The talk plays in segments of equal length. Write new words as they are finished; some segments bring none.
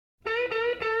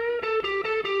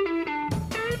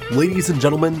Ladies and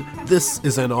gentlemen, this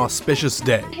is an auspicious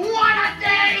day. What a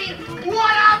day!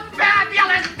 What a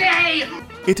fabulous day!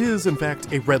 It is, in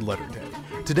fact, a red letter day.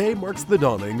 Today marks the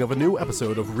dawning of a new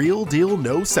episode of Real Deal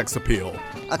No Sex Appeal.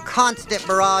 A constant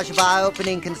barrage of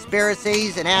eye-opening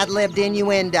conspiracies and ad-libbed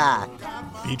innuendo.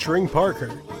 Featuring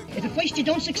Parker. If at first you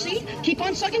don't succeed, keep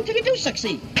on sucking till you do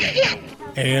succeed. Yeah.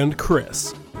 And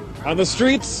Chris. On the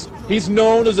streets, he's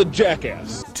known as a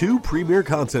jackass. Two premier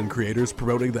content creators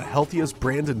promoting the healthiest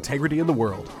brand integrity in the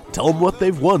world. Tell them what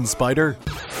they've won, Spider.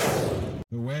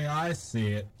 The way I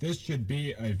see it, this should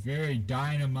be a very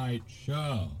dynamite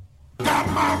show. Got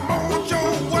my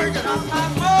mojo working. Got my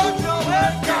mojo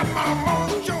working. Got my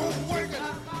mojo working.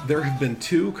 There have been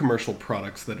two commercial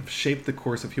products that have shaped the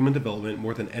course of human development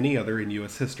more than any other in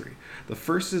U.S. history. The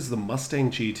first is the Mustang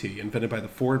GT, invented by the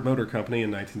Ford Motor Company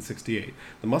in 1968.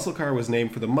 The muscle car was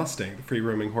named for the Mustang, the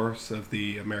free-roaming horse of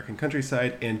the American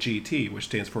countryside, and GT, which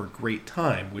stands for Great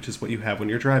Time, which is what you have when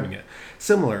you're driving it.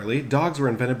 Similarly, dogs were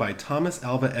invented by Thomas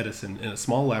Alva Edison in a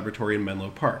small laboratory in Menlo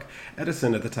Park.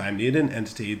 Edison, at the time, needed an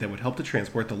entity that would help to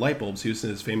transport the light bulbs used in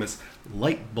his famous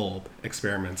light bulb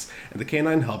experiments, and the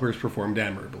canine helpers performed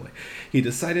admirably. He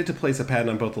decided to place a patent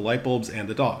on both the light bulbs and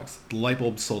the dogs. The light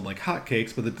bulbs sold like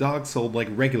hotcakes, but the dogs sold like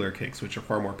regular cakes, which are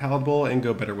far more palatable and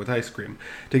go better with ice cream.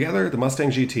 Together, the Mustang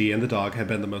GT and the dog have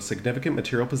been the most significant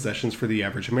material possessions for the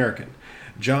average American.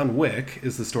 John Wick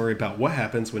is the story about what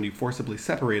happens when you forcibly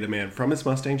separate a man from his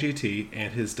Mustang GT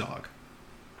and his dog.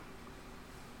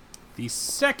 The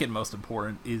second most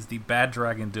important is the Bad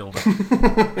Dragon dildo.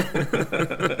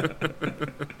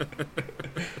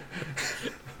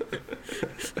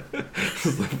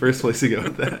 This is the first place you go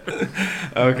with that.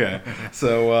 Okay,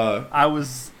 so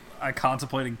I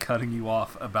contemplated cutting you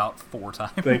off about 4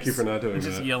 times. Thank you for not doing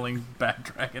just that. yelling Bad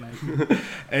Dragon at you.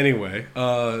 Anyway,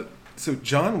 so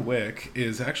John Wick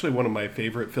is actually one of my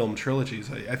favorite film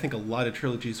trilogies. I think a lot of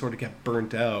trilogies sort of get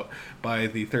burnt out by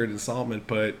the third installment,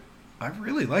 but I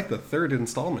really like the third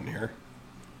installment here.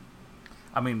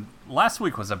 I mean, last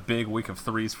week was a big week of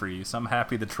threes for you, so I'm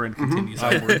happy the trend continues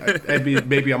upward.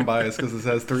 Maybe I'm biased because it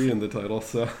has 3 in the title,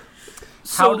 so...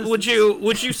 So would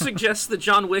you suggest that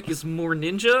John Wick is more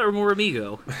ninja or more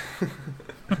amigo?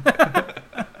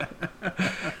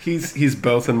 He's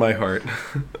both in my heart.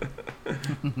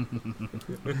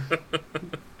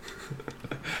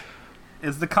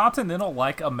 Is the Continental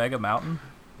like a mega mountain?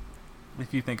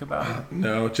 If you think about it.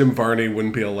 No, Jim Varney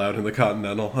wouldn't be allowed in the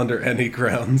Continental under any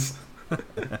grounds.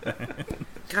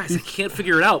 Guys, I can't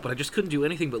figure it out, but I just couldn't do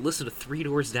anything but listen to Three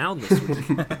Doors Down this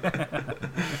week.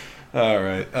 All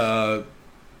right.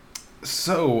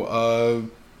 So,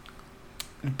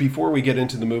 before we get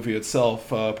into the movie itself,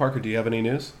 Parker, do you have any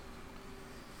news?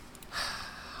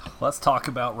 Let's talk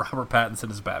about Robert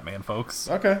Pattinson as Batman, folks.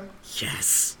 Okay.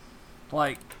 Yes.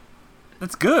 Like,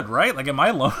 that's good, right? Like, am I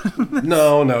alone?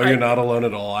 No, you're not alone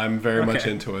at all. I'm very much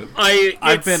into it.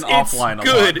 I've been offline a lot.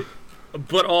 Good,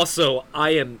 but also I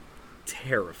am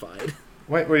terrified.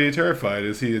 Wait, were you terrified?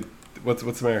 Is he... What's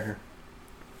the matter here?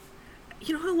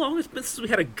 You know how long it's been since we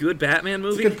had a good Batman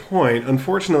movie? That's a good point.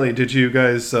 Unfortunately, did you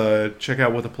guys check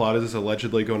out what the plot is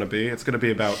allegedly going to be? It's going to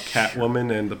be about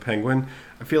Catwoman and the Penguin.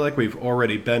 I feel like we've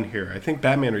already been here. I think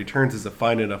Batman Returns is a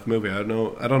fine enough movie. I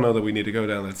don't know that we need to go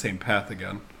down that same path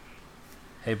again.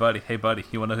 Hey, buddy. You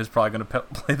want to know who's probably going to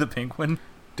play the Penguin?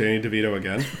 Danny DeVito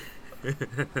again?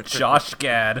 Josh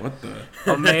Gad. What the?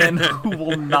 A man who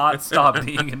will not stop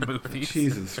being in movies.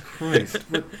 Jesus Christ.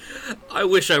 What? I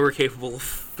wish I were capable of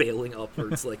failing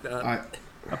upwards like that.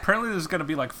 Apparently there's going to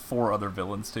be like 4 other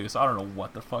villains too, so I don't know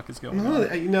what the fuck is going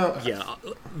on. Yeah,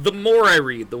 the more I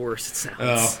read, the worse it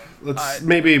sounds.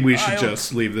 Maybe we should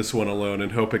just leave this one alone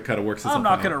and hope it kind of works itself out. I'm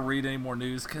not going to read any more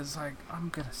news because I'm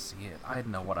going to see it. I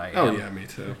know what I am. Oh yeah, me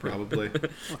too, probably. I'm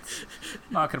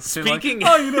not going to pretend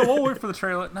we'll wait for the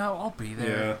trailer. No, I'll be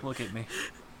there. Yeah. Look at me.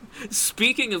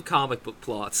 Speaking of comic book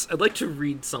plots, I'd like to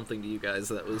read something to you guys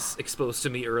that was exposed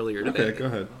to me earlier today. Okay, go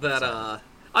ahead. That,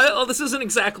 this isn't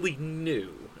exactly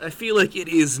new. I feel like it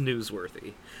is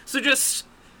newsworthy. So just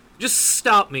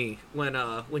stop me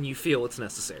when you feel it's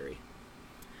necessary.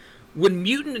 When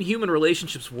mutant and human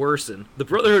relationships worsen, the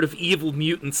Brotherhood of Evil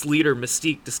Mutants leader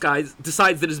Mystique decides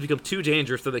that it has become too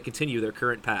dangerous that they continue their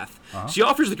current path. Uh-huh. She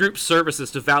offers the group's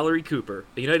services to Valerie Cooper,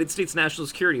 a United States National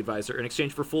Security Advisor, in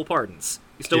exchange for full pardons.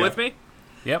 You still with me?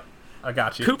 Yep. I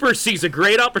got you. Cooper sees a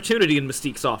great opportunity in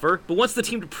Mystique's offer, but wants the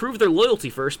team to prove their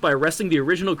loyalty first by arresting the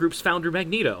original group's founder,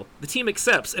 Magneto. The team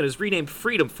accepts and is renamed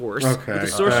Freedom Force, with the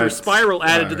Sorcerer Spiral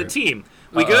added to the team.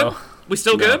 We good? We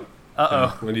still good?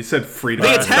 Uh-oh. When you said freedom...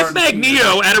 They attack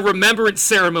Magneto at a remembrance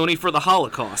ceremony for the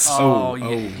Holocaust.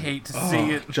 You hate to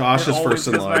see it. Josh is first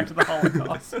in line. Back to the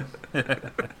Holocaust.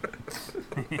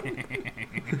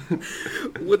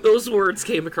 When those words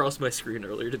came across my screen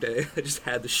earlier today, I just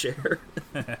had to share.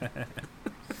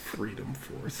 Freedom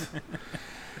Force.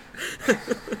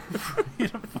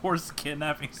 Freedom Force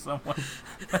kidnapping someone.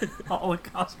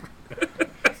 Holocaust.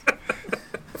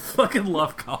 Fucking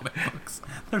love comic books.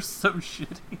 They're so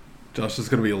shitty. Josh is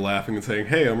going to be laughing and saying,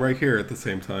 "Hey, I'm right here" at the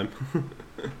same time.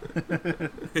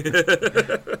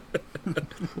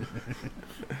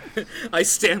 I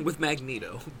stand with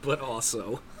Magneto, but I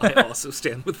also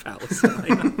stand with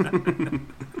Palestine.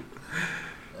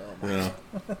 Yeah.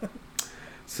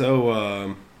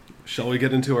 So, shall we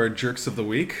get into our jerks of the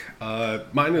week?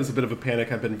 Mine is a bit of a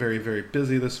panic. I've been very, very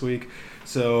busy this week,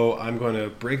 so I'm going to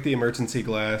break the emergency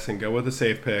glass and go with a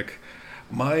safe pick.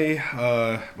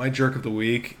 My jerk of the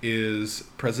week is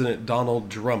President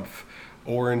Donald Trump,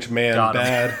 Orange Man Got him.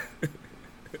 Bad.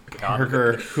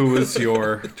 Parker, who is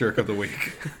your jerk of the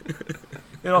week?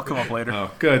 It'll come up later.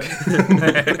 Oh, good.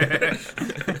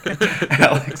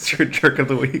 Alex, your jerk of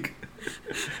the week.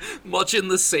 Much in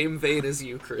the same vein as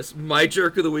you, Chris, my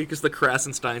jerk of the week is the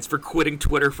Krassensteins for quitting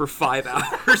Twitter for 5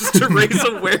 hours to raise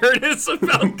awareness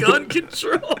about gun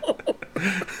control.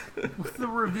 With the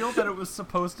reveal that it was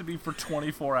supposed to be for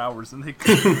 24 hours and they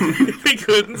couldn't. They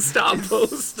couldn't stop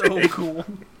posting. So cool.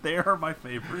 They are my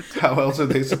favorite. How else are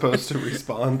they supposed to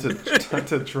respond to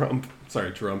Trump?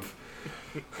 Sorry, Trump.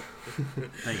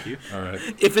 Thank you. All right.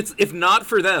 If not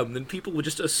for them, then people would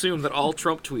just assume that all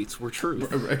Trump tweets were true.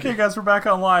 Okay, guys, we're back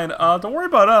online. Don't worry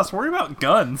about us. Worry about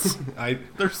guns.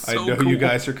 They're so I know cool. you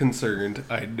guys are concerned.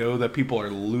 I know that people are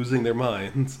losing their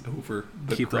minds over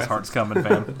the Keep those Krassensteins. hearts coming,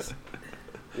 fam.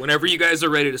 Whenever you guys are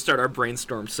ready to start our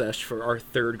brainstorm sesh for our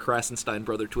third Krassenstein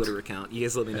brother Twitter account, you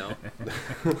guys let me know.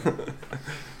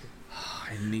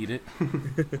 I need it.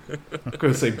 I'm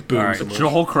going to say boom. All right, so much.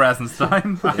 Joel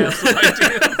Krassenstein. I have some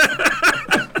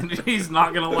ideas. He's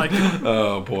not gonna like it.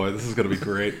 Oh boy, this is going to be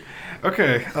great.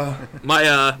 Okay.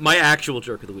 My actual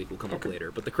jerk of the week will come up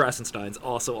later, but the Krassensteins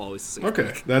also always the same.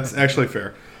 Okay, that's actually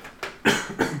fair.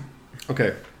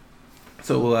 Okay,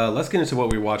 so let's get into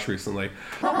what we watched recently.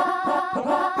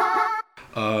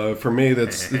 For me,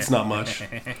 it's not much.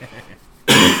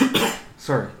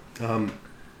 Sorry.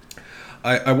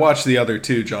 I watched the other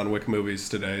 2 John Wick movies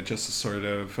today just to sort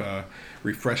of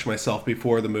refresh myself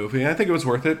before the movie. And I think it was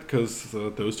worth it because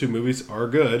those 2 movies are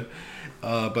good.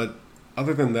 But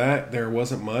other than that, there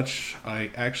wasn't much.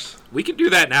 We can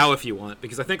do that now if you want,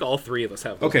 because I think all 3 of us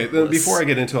have those Okay, on then the list. before I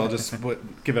get into it, I'll just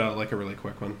give it out like a really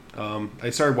quick one.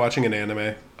 I started watching an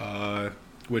anime,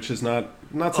 which is not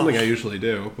something I usually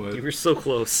do, but You're so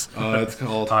close. it's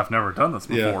called... I've never done this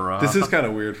before. Yeah, this is kind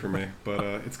of weird for me, but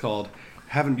it's called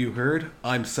Haven't You Heard?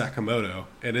 I'm Sakamoto.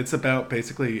 And it's about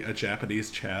basically a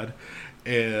Japanese Chad,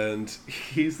 and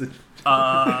he's the...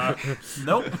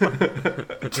 Nope.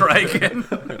 Try again.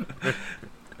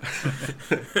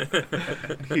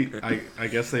 I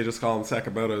guess they just call him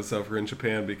Sakamoto over in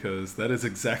Japan because that is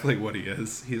exactly what he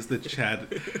is. He's the Chad.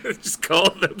 Just call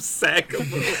them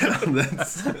Sakamoto.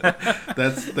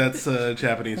 that's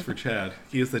Japanese for Chad.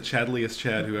 He is the Chadliest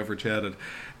Chad who ever chatted,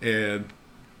 and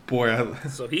boy,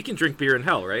 So he can drink beer in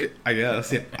hell, right? I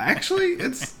guess. Yeah. Actually,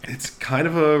 it's kind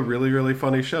of a really, really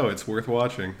funny show. It's worth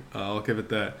watching. I'll give it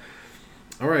that.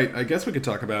 All right, I guess we could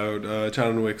talk about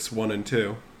John Wick's 1 and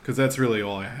 2, because that's really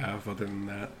all I have other than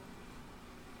that.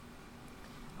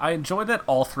 I enjoyed that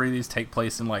all 3 of these take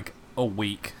place in like a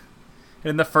week.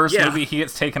 In the first movie, he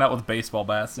gets taken out with baseball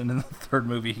bats, and in the third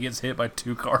movie, he gets hit by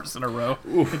 2 cars in a row.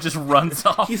 Oof. It just runs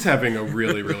off. He's having a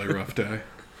really, really rough day.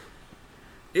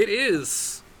 It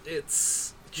is.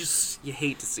 It's just, you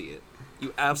hate to see it.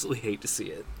 You absolutely hate to see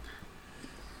it.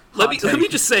 Let me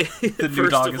just say, The new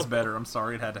first dog of is all, better. I'm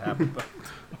sorry it had to happen. But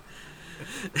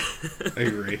I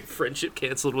agree. friendship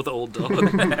canceled with old dog.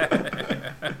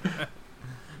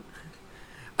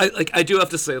 I do have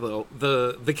to say though,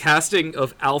 the casting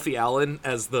of Alfie Allen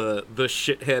as the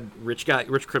shithead rich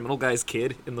criminal guy's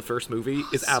kid in the first movie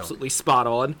is absolutely spot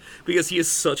on, because he is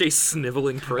such a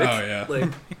sniveling prick. Oh, yeah. Like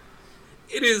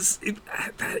it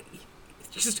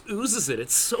just oozes it.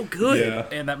 It's so good. Yeah.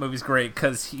 And that movie's great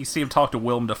because you see him talk to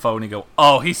Willem Dafoe and you go,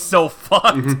 oh, he's so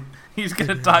fucked. He's going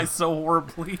to die so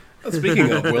horribly. Speaking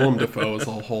of, Willem Dafoe is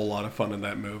a whole lot of fun in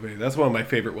that movie. That's one of my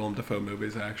favorite Willem Dafoe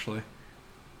movies, actually.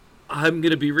 I'm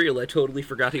going to be real. I totally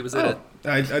forgot he was in it.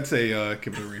 I'd say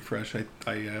give it a refresh.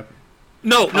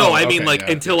 No, Oh, I mean, okay, like,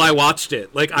 yeah. until I watched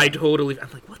it. Like, I'm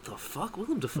like, what the fuck?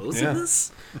 Willem Dafoe's Yeah. in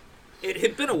this? It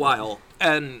had been a while,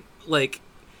 and, like,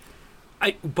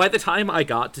 by the time I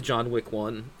got to John Wick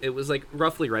 1, it was, like,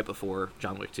 roughly right before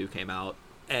John Wick 2 came out,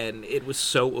 and it was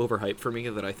so overhyped for me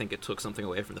that I think it took something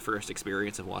away from the first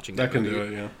experience of watching That can movie. do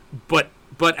it, yeah.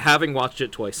 But having watched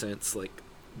it twice since, like,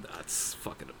 that's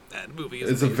fucking that movie is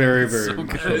It's a amazing. very, It's very so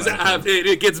good. good.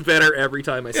 It gets better every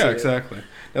time I see Yeah, it. exactly.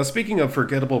 Now, speaking of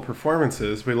forgettable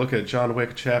performances, we look at John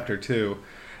Wick Chapter 2.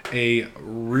 A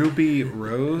Ruby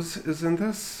Rose is in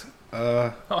this.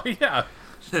 Oh yeah,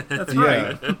 that's Yeah,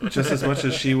 right. just as much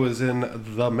as she was in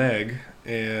The Meg,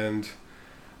 and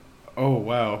oh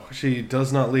wow, she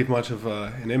does not leave much of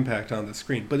an impact on the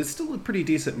screen, but it's still a pretty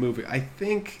decent movie. I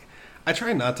think I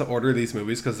try not to order these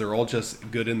movies because they're all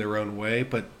just good in their own way,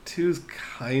 but two's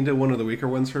kind of one of the weaker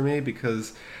ones for me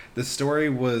because the story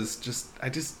was I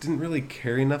just didn't really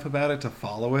care enough about it to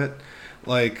follow it.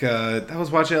 Like, I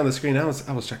was watching on the screen, I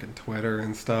was checking Twitter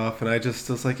and stuff, and I just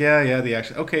was like, yeah, the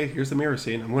action. Okay, here's the mirror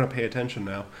scene. I'm going to pay attention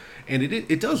now. And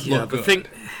it does look good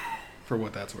for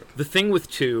what that's worth. The thing with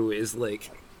 2 is, like,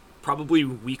 probably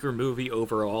weaker movie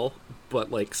overall,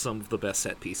 but, like, some of the best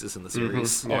set pieces in the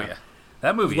series. Mm-hmm. Oh yeah,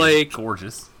 that movie Like, is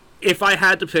gorgeous. If I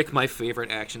had to pick my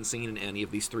favorite action scene in any of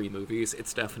these 3 movies,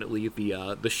 it's definitely the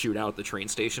shootout at the train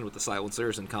station with the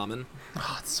silencers in common.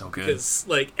 Oh, it's so good. Because,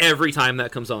 like, every time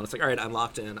that comes on, it's like, all right, I'm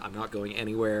locked in. I'm not going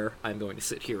anywhere. I'm going to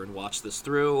sit here and watch this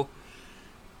through.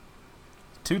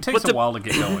 2 takes a while to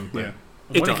get going, but Yeah.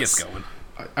 when It it gets does. going.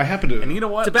 I happen to... And you know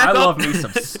what? To back I up- love me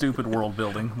some stupid world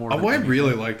building more than I anything.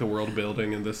 really like the world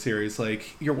building in this series.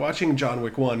 Like, you're watching John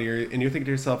Wick 1, and you're thinking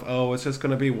to yourself, oh, it's just going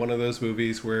to be one of those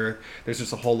movies where there's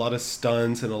just a whole lot of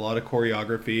stunts and a lot of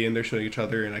choreography, and they're showing each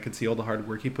other, and I can see all the hard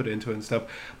work he put into it and stuff.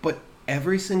 But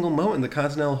every single moment in the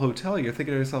Continental Hotel, you're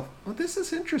thinking to yourself, well, this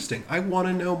is interesting. I want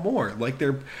to know more. Like,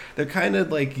 they're kind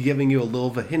of, like, giving you a little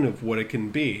of a hint of what it can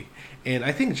be. And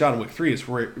I think John Wick 3 is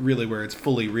really where it's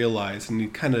fully realized, and you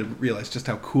kind of realize just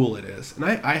how cool it is. And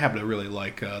I happen to really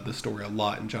like the story a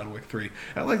lot in John Wick 3.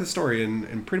 I like the story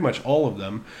in pretty much all of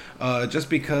them, just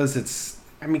because it's...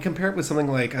 I mean, compare it with something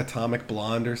like Atomic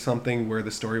Blonde or something where the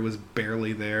story was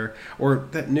barely there. Or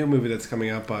that new movie that's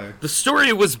coming out by... The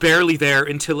story was barely there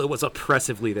until it was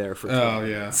oppressively there for 2 Oh,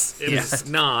 minutes. yeah. It was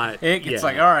not... It's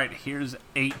like, all right, here's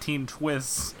 18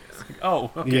 twists. It's like, oh,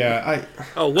 okay. Yeah,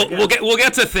 we'll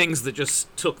get to things that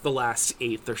just took the last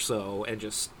 8th or so and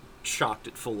just chocked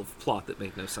it full of plot that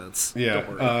made no sense. Yeah.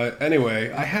 Don't worry.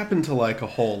 Anyway, I happen to like a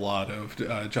whole lot of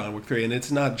John Wick 3, and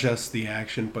it's not just the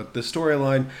action, but the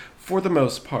storyline, for the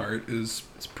most part, is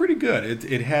pretty good.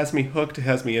 It has me hooked, it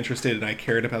has me interested, and I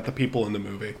cared about the people in the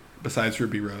movie, besides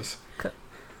Ruby Rose.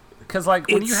 Because, like,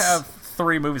 when you It's- have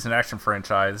 3 movies in an action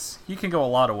franchise, you can go a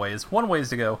lot of ways. One way is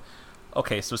to go,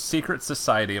 okay, so secret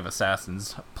society of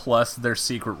assassins, plus their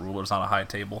secret rulers on a high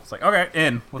table. It's like,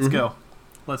 okay, let's go.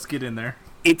 Let's get in there.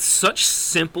 It's such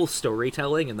simple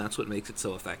storytelling, and that's what makes it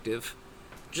so effective.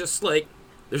 Just like,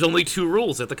 there's only 2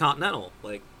 rules at the Continental.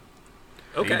 Like,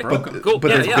 okay, broke cool. But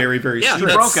yeah, it's yeah. very, very yeah, He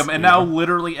strict. broke him, and now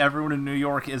literally everyone in New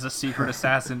York is a secret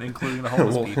assassin, including the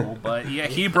homeless Well- people. But yeah,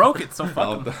 he broke it, so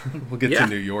fuck him. We'll get Yeah. to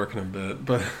New York in a bit,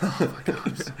 but...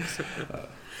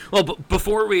 Well, but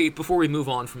before we move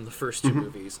on from the first 2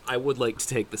 movies, I would like to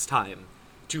take this time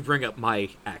to bring up my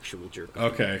actual jerk.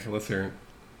 Okay, let's hear it.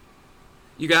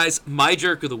 You guys, my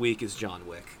jerk of the week is John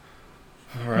Wick.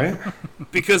 All right.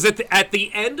 Because at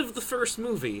the end of the first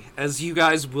movie, as you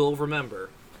guys will remember,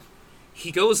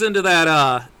 he goes into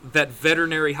that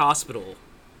veterinary hospital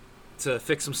to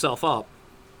fix himself up.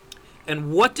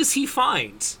 And what does he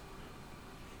find?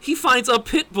 He finds a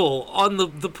pit bull on the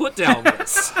put down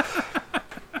list.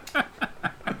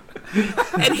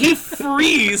 And he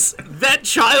frees that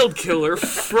child killer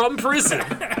from prison.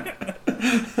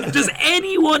 Does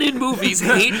anyone in movies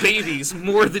hate babies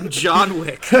more than John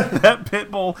Wick? That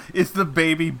pit bull is the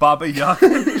baby Baba Yaga.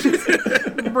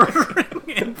 Murdering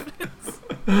infants.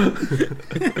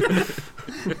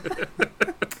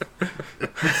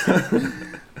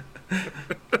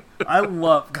 I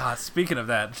love, God, speaking of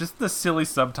that, just the silly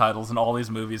subtitles in all these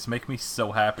movies make me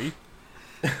so happy.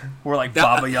 Where, like,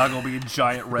 Baba Yaga will be in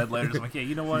giant red letters. I'm like, yeah,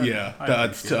 you know what? Yeah, I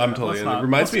that's- appreciate I'm that. totally Let's in. It not-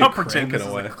 reminds let's me not of pretend Crank in this a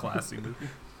is way. a classy movie.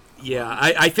 Yeah,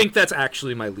 I think that's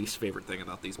actually my least favorite thing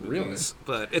about these movies.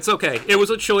 Really? But it's okay. It was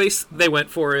a choice. They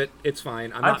went for it. It's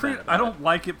fine. I'm not mad about I don't it.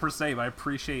 like it per se, but I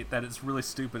appreciate that it's really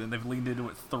stupid and they've leaned into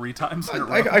it 3 times in a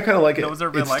row. I kind of like it. No one's ever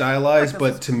been It's like, stylized, "This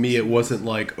is but to me, it wasn't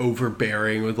like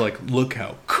overbearing with like, look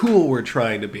how cool we're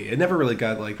trying to be. It never really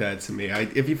got like that to me.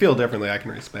 If you feel differently, I can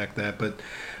respect that. But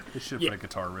They should put a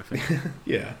guitar riff in.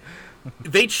 yeah,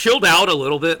 They chilled out a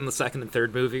little bit in the second and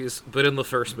third movies, but in the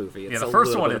first movie, it's the a first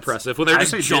little one, bit it's- impressive. When they're I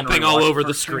just actually didn't jumping really all watch over the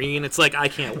the first two. screen, it's like, I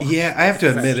can't watch yeah. I have to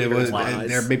admit, it was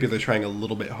Lies. maybe they're trying a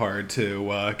little bit hard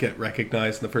to get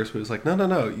recognized. In the first movie, it's like,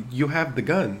 no, you have the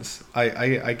guns.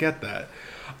 I get that.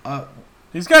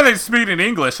 These guys ain't speaking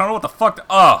English. I don't know what the fuck.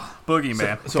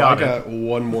 Boogeyman. So I got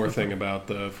one more thing about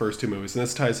the first two movies, and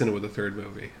this ties in with the third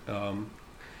movie.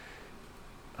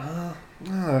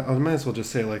 I might as well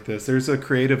just say it like this. There's a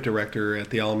creative director at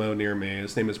the Alamo near me.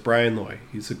 His name is Brian Loy.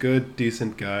 He's a good,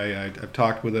 decent guy. I've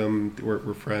talked with him.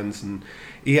 We're friends, and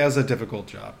he has a difficult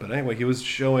job. But anyway, he was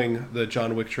showing the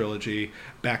John Wick trilogy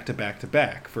back to back to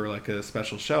back for like a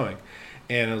special showing.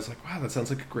 And I was like, wow, that sounds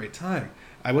like a great time.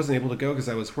 I wasn't able to go because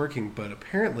I was working, but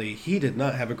apparently he did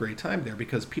not have a great time there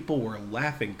because people were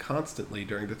laughing constantly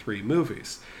during the three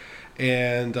movies.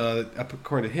 And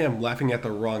according to him, laughing at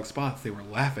the wrong spots. They were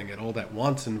laughing at all that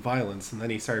wanton violence, and then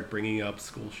he started bringing up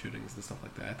school shootings and stuff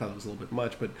like that. I thought it was a little bit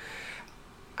much, but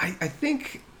I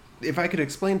think if I could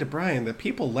explain to Brian that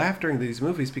people laugh during these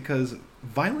movies because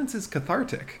violence is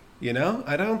cathartic. You know,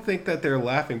 I don't think that they're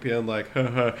laughing, being like,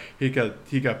 haha, he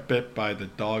got bit by the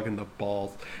dog in the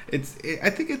balls. I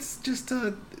think it's just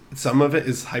some of it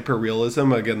is hyper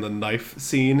realism. Again, the knife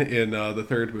scene in the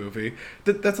third movie,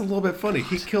 that's a little bit funny.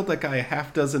 He killed that guy a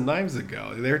half dozen knives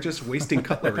ago. They're just wasting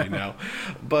cutlery now.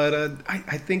 But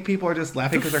I think people are just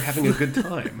laughing because they're having a good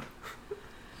time.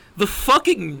 The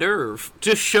fucking nerve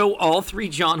to show all three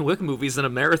John Wick movies in a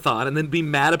marathon and then be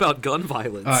mad about gun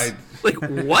violence. Like,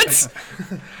 what?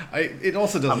 It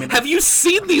also doesn't... have you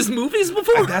seen these movies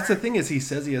before? That's the thing is he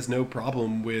says he has no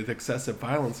problem with excessive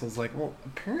violence. I was like, well,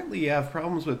 apparently you have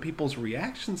problems with people's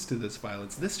reactions to this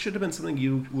violence. This should have been something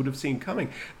you would have seen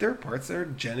coming. There are parts that are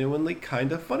genuinely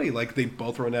kind of funny. Like, they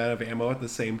both run out of ammo at the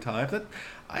same time.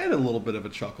 I had a little bit of a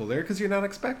chuckle there because you're not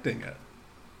expecting it.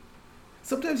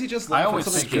 Sometimes you just laugh at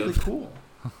something really cool.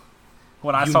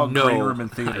 When I saw Green Room in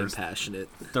theaters, I'm passionate.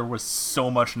 There was so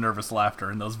much nervous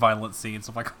laughter in those violent scenes.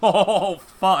 I'm like, oh,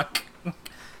 fuck.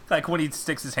 Like when he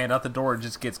sticks his hand out the door and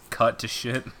just gets cut to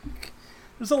shit.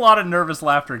 There's a lot of nervous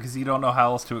laughter because you don't know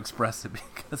how else to express it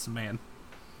because, man,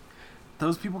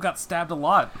 those people got stabbed a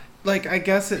lot. Like, I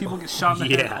guess people get shot in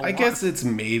the head a lot. I guess it's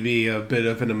maybe a bit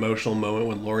of an emotional moment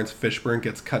when Lawrence Fishburne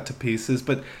gets cut to pieces,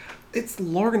 but... It's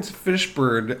Lawrence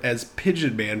Fishburne as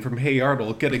Pigeon Man from Hey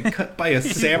Arnold getting cut by a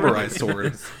samurai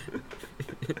sword.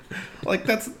 Like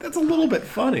that's a little bit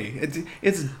funny.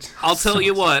 It's. I'll tell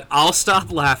you what. I'll stop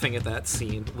laughing at that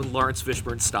scene when Lawrence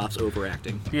Fishburne stops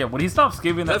overacting. Yeah, when he stops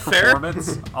giving that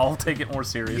performance, I'll take it more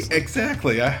seriously.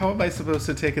 Exactly. How am I supposed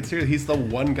to take it seriously? He's the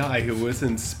one guy who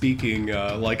isn't speaking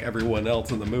like everyone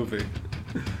else in the movie.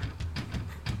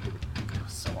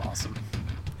 So awesome.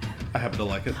 I happen to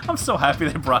like it. I'm so happy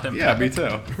they brought him back. Yeah, me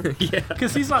too. Yeah.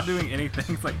 Because he's not doing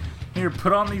anything. It's like, here,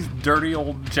 put on these dirty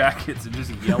old jackets and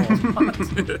just yell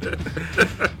at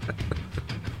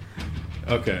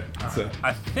Okay, so...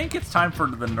 I think it's time for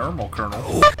the Normal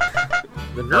Colonel.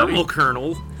 The Normal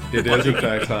Colonel? It is, in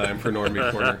fact, time for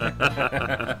Normie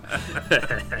Corner.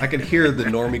 I can hear the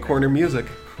Normie Corner music.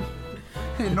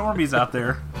 Hey, Normies out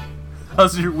there.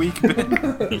 How's your week been?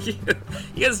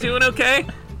 You guys doing okay?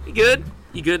 You good?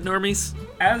 You good, normies?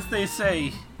 As they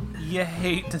say, you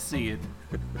hate to see it.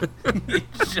 You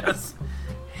just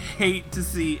hate to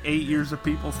see 8 years of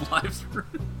people's lives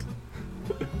ruined.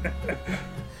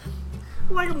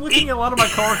 Like, I'm looking at a lot of my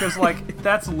coworkers like,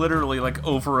 that's literally like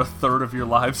over a third of your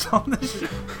lives on this shit.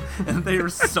 And they are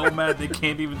so mad they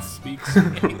can't even speak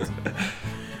straight.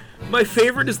 My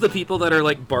favorite is the people that are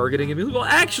like bargaining and being like, well,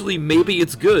 actually, maybe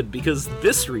it's good because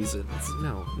this reason.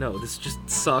 No, this just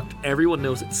sucked. Everyone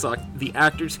knows it sucked. The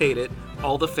actors hate it.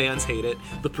 All the fans hate it.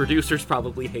 The producers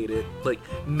probably hate it. Like,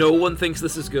 no one thinks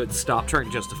this is good. Stop trying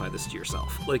to justify this to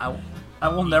yourself. Like, I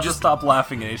will never stop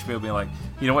laughing at HBO being like,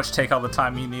 you know what should take all the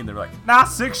time you need? They're like, nah,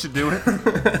 6 should do it.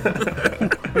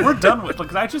 We're done with it.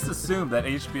 Because I just assumed that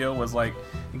HBO was like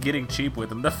getting cheap with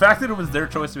them. The fact that it was their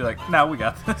choice to be like, nah, we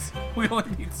got this. We only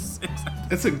need 6.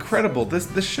 It's incredible.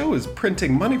 This show is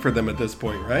printing money for them at this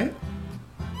point, right?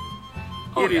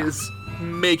 It is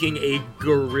making $1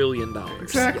 gazillion.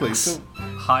 Exactly. Yes. So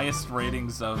highest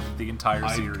ratings of the entire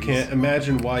series. I can't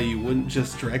imagine why you wouldn't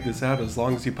just drag this out as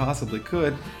long as you possibly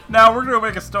could. Now we're gonna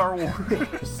make a Star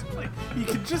Wars. Like, you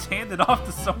can just hand it off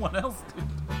to someone else, dude.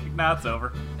 Like, nah, it's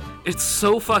over. It's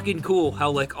so fucking cool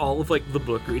how like all of like the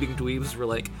book reading dweebs were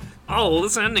like, oh, well,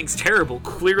 this ending's terrible.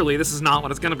 Clearly, this is not what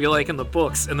it's gonna be like in the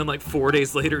books. And then like 4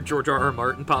 days later, George R.R.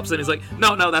 Martin pops in. He's like,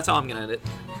 no, that's how I'm gonna end it.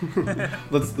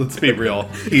 Let's be real.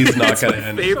 He's not gonna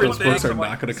end it. Those books are I'm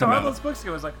not gonna so come how out. those books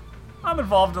go? It's like, I'm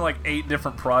involved in like 8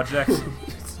 different projects.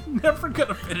 It's never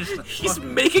gonna finish this. He's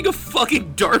making a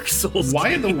fucking Dark Souls. Why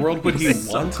in the world would he It's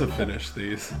want so to finish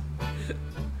these?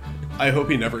 I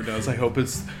hope he never does. I hope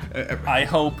it's. I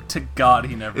hope to God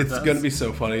he never does. It's going to be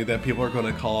so funny that people are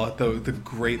going to call it the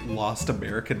Great Lost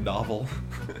American Novel.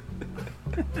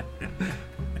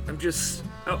 I'm just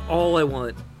all I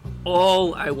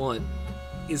want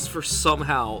is for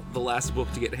somehow the last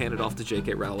book to get handed off to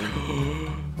J.K. Rowling.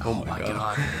 Oh my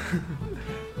god.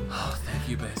 Oh, thank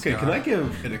you, Base. Okay, can I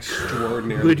give an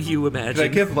extraordinary... Could you imagine? Can I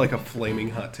give like a flaming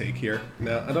hot take here?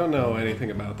 Now, I don't know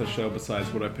anything about the show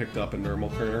besides what I picked up in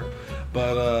Nurmulkerner,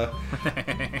 but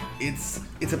it's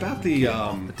about the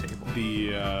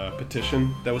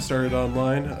petition that was started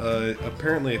online.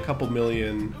 Apparently, a couple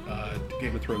million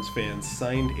Game of Thrones fans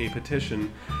signed a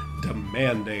petition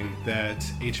demanding that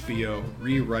HBO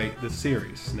rewrite the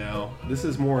series. Now, this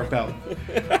is more about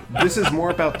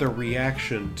the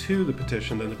reaction to the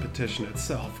petition than the petition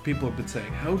itself. People have been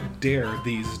saying, "How dare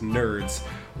these nerds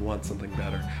want something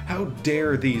better? How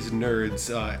dare these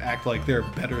nerds act like they're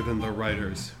better than the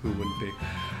writers?" Who wouldn't be?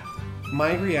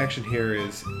 My reaction here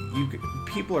is,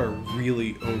 people are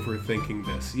really overthinking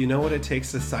this. You know what it takes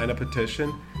to sign a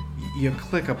petition? You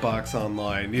click a box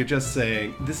online. You're just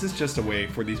saying, this is just a way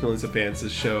for these millions of fans to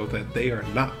show that they are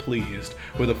not pleased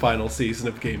with the final season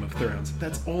of Game of Thrones.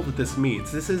 That's all that this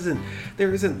means.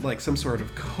 There isn't like some sort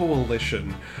of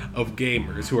coalition of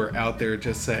gamers who are out there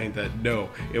just saying that, no,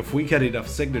 if we get enough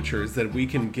signatures, then we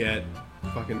can get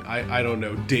fucking, I don't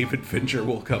know, David Fincher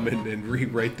will come in and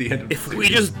rewrite the end of the series. If we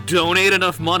just donate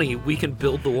enough money, we can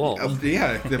build the wall.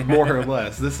 Yeah, more or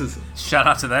less. This is... Shout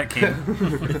out to that king.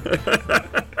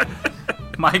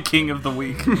 My king of the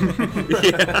week.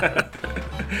 Yeah.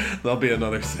 There'll be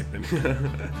another segment.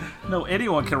 No,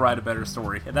 anyone can write a better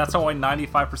story. And that's how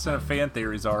 95% of fan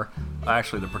theories are.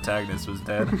 Actually, the protagonist was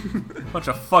dead. Bunch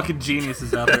of fucking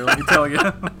geniuses out there, let me tell you.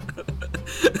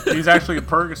 He's actually in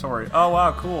purgatory. Oh,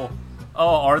 wow, cool. Oh,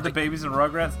 are the babies in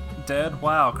Rugrats dead?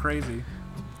 Wow, crazy.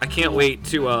 I can't wait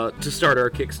to start our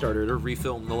Kickstarter to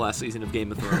refilm the last season of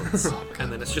Game of Thrones.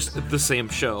 And then it's just the same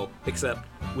show, except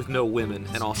with no women,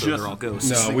 and also they're all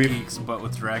ghosts. No, geeks, but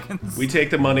with dragons. We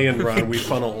take the money and run. We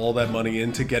funnel all that money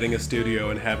into getting a studio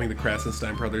and having the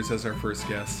Krasenstein brothers as our first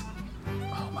guests.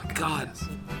 Oh my God.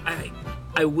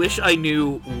 I wish I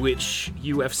knew which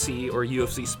UFC or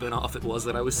UFC spinoff it was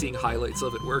that I was seeing highlights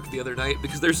of at work the other night,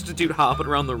 because there's a dude hopping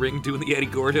around the ring doing the Eddie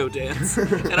Gordo dance,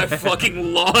 and I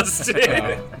fucking lost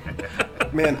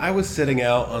it. Man, I was sitting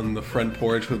out on the front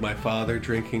porch with my father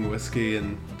drinking whiskey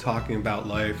and talking about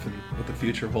life and what the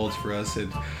future holds for us,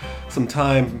 and some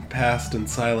time passed in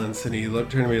silence, and he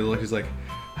turned to me and he's like,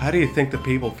 "How do you think the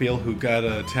people feel who got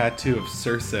a tattoo of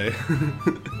Cersei?"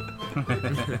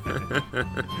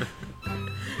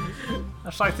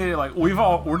 That's like they we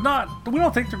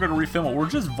don't think they're going to refilm it. We're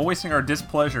just voicing our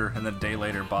displeasure. And then a day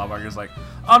later, Bob Iger's like,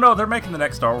 "Oh no, they're making the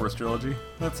next Star Wars trilogy.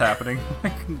 That's happening."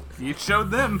 You showed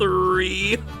them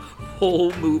 3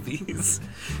 whole movies.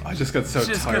 I just got so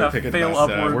tired of thinking about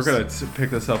that. We're gonna pick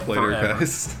this up later,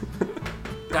 guys.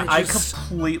 I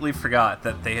completely forgot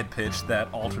that they had pitched that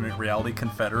alternate reality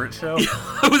Confederate show.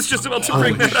 I was just about to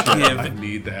bring that up. I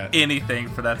need that. Anything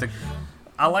for that to...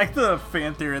 I like the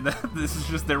fan theory that this is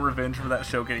just their revenge for that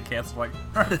show getting canceled. Like,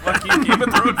 alright, fuck you, Game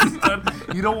of Thrones is done.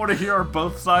 You don't want to hear our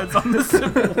both sides on the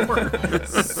Civil War.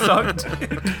 Suck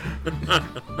dick.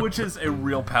 Which is a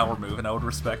real power move, and I would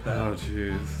respect that. Oh,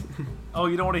 jeez. Oh,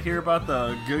 you don't want to hear about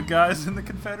the good guys in the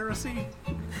Confederacy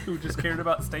who just cared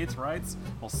about states' rights?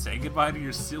 Well, say goodbye to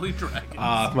your silly dragons.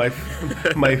 My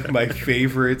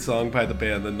favorite song by the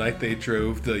band, "The Night They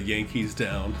Drove the Yankees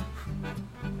Down."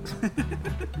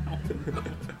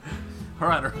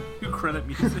 Alright, our new credit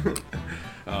music.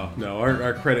 Oh, no,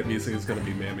 our credit music is going to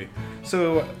be Mammy.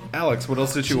 So, Alex, what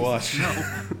else did you watch? No.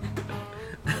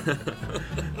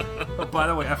 Oh, by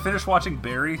the way, I finished watching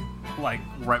Barry, right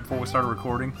before we started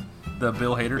recording, the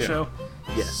Bill Hader show.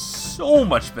 Yes. So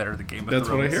much better than Game of Thrones.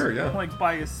 That's what I hear, yeah.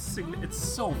 By a it's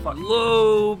so fucking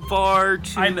low bar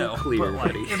to I know, clear,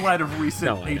 but in light of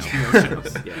recent HBO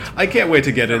shows. Yeah. I can't wait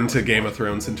to get into Game of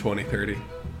Thrones in 2030.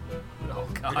 Oh,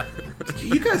 God.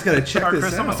 You guys gotta check this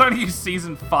Chris, out. I'm starting to use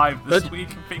season 5 this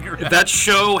week and figure it out. That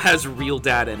show has real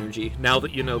dad energy. Now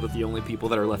that you know that the only people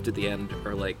that are left at the end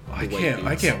are the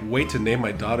I can't wait to name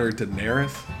my daughter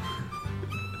Daenerys.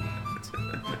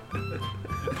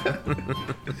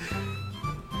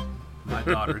 My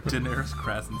daughter, Daenerys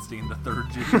Krasenstein III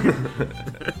Jr.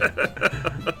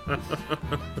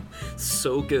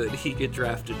 So good, he get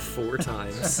drafted 4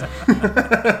 times.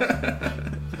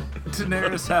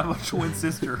 Daenerys have a twin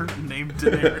sister named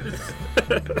Daenerys.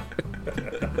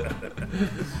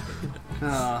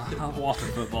 Walter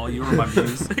Football, you were my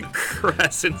muse.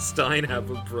 Krasenstein have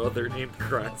a brother named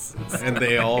Krasenstein. And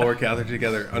they all were gathered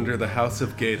together under the House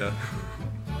of Gaeta.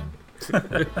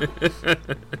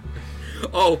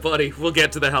 Oh, buddy, we'll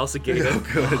get to the House of Gaeta. Oh,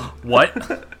 good.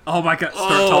 What? Oh my god,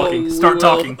 start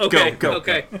talking. Okay, Go.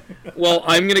 Okay. Well,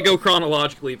 I'm going to go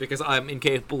chronologically because I'm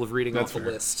incapable of reading That's off a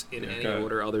fair. list in any got it.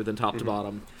 order other than top to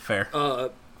bottom. Fair.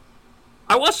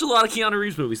 I watched a lot of Keanu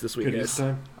Reeves movies this week, Good use guys.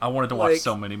 time. I wanted to watch like-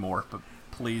 so many more, but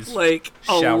please. Like,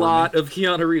 a Shower me. lot of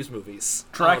Keanu Reeves movies.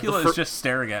 Dracula The is just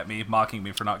staring at me, mocking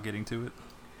me for not getting to it.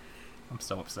 I'm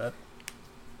so upset.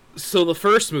 So the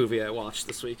first movie I watched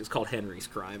this week is called Henry's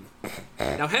Crime.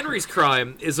 Now, Henry's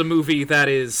Crime is a movie that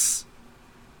is...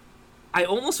 I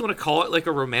almost want to call it like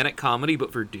a romantic comedy,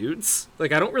 but for dudes.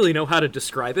 Like, I don't really know how to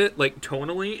describe it. Like,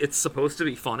 tonally, it's supposed to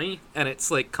be funny, and it's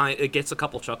like it gets a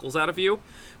couple chuckles out of you.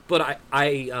 But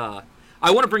I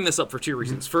want to bring this up for two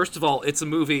reasons. First of all, it's a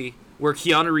movie where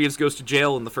Keanu Reeves goes to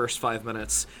jail in the first 5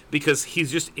 minutes because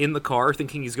he's just in the car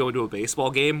thinking he's going to a baseball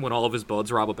game when all of his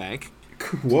buds rob a bank.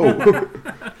 Whoa.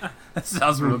 That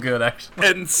sounds real good, actually.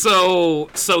 And so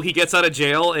he gets out of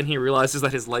jail and he realizes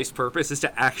that his life's purpose is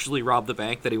to actually rob the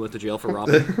bank that he went to jail for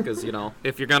robbing. Because, you know,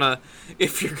 if you're gonna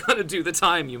do the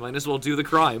time, you might as well do the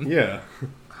crime. Yeah.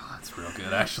 That's real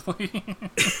good, actually.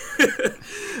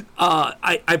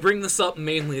 I bring this up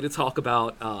mainly to talk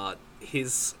about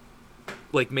his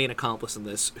like main accomplice in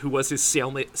this, who was his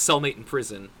cellmate in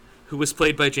prison, who was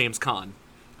played by James Caan.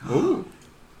 Ooh.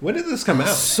 When did this come out?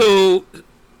 So,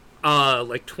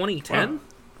 like 2010? Wow.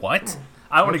 What?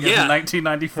 I want to get Yeah. to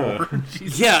 1994.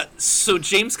 Jesus. Yeah, so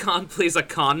James Caan plays a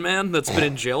con man that's been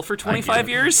in jail for 25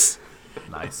 years.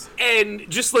 Nice. And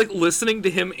just, like, listening to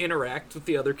him interact with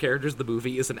the other characters of the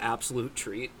movie is an absolute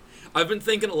treat. I've been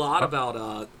thinking a lot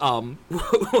about,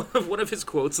 one of his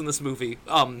quotes in this movie.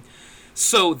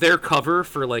 So their cover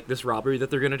for, like, this robbery that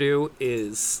they're gonna do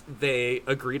is they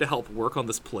agree to help work on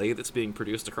this play that's being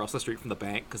produced across the street from the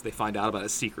bank because they find out about a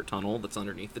secret tunnel that's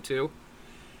underneath the two.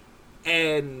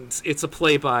 And it's a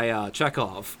play by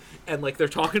Chekhov. And, like, they're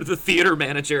talking to the theater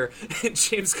manager, and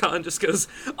James Caan just goes,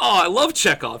 "Oh, I love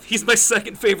Chekhov. He's my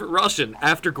second favorite Russian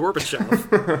after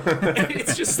Gorbachev." And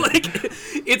it's just, like,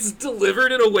 it's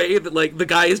delivered in a way that, like, the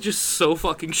guy is just so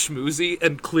fucking schmoozy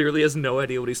and clearly has no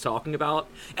idea what he's talking about.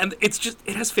 And it's just,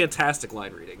 it has fantastic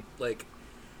line reading. Like,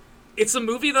 it's a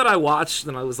movie that I watched,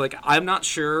 and I was like, I'm not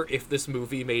sure if this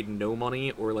movie made no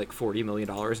money or, like, $40 million,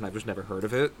 and I've just never heard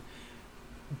of it.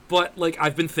 But, like,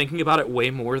 I've been thinking about it way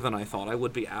more than I thought I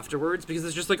would be afterwards, because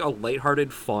it's just, like, a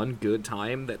lighthearted, fun, good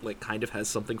time that, like, kind of has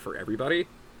something for everybody.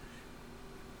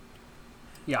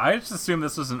 Yeah, I just assumed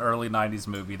this was an early 90s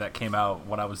movie that came out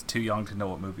when I was too young to know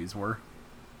what movies were.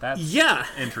 That's Yeah.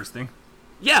 interesting.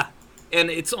 Yeah. And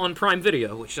it's on Prime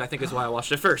Video, which I think is why I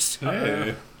watched it first.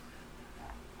 Hey.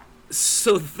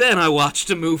 So then I watched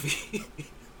a movie.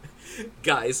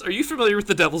 Guys, are you familiar with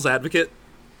The Devil's Advocate?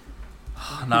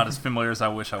 Not as familiar as I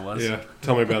wish I was. Yeah.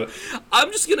 Tell me about it.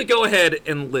 I'm just going to go ahead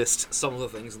and list some of the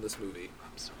things in this movie.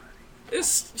 I'm so ready.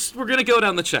 We're going to go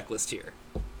down the checklist here.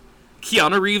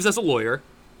 Keanu Reeves as a lawyer.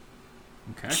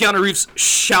 Okay. Keanu Reeves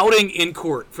shouting in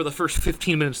court for the first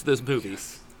 15 minutes of this movie.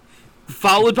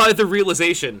 Followed by the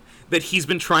realization that he's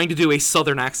been trying to do a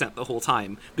southern accent the whole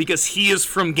time because he is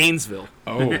from Gainesville.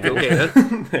 Oh. Go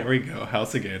Gaeta. There we go.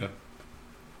 House of Gaeta.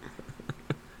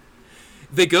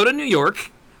 They go to New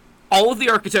York. All of the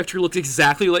architecture looks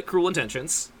exactly like Cruel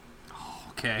Intentions.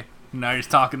 Okay. Now you're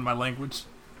talking my language.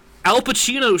 Al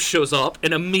Pacino shows up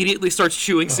and immediately starts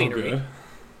chewing scenery. Oh, good.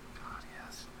 God,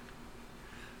 yes.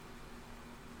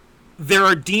 There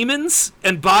are demons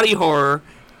and body horror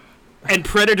and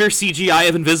Predator CGI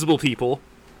of invisible people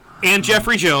and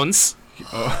Jeffrey Jones.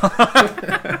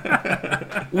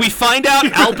 We find out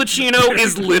Al Pacino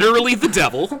is literally the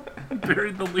devil.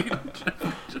 Buried the lead.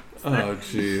 Oh,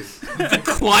 jeez. The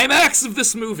climax of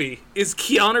this movie is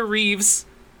Keanu Reeves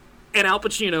and Al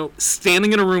Pacino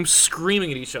standing in a room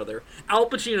screaming at each other. Al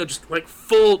Pacino just, like,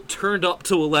 full turned up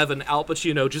to 11. Al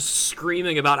Pacino just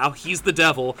screaming about how he's the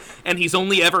devil, and he's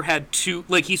only ever had two,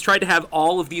 like, he's tried to have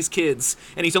all of these kids,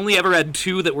 and he's only ever had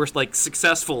two that were, like,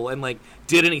 successful and, like,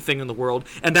 did anything in the world,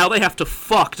 and now they have to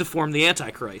fuck to form the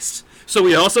Antichrist. So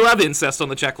we also have incest on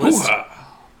the checklist.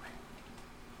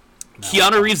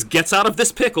 Keanu Reeves gets out of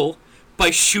this pickle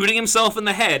by shooting himself in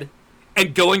the head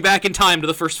and going back in time to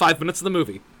the first 5 minutes of the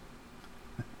movie.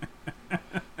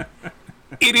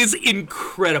 It is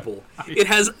incredible. It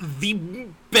has the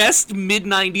best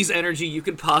mid-90s energy you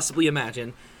could possibly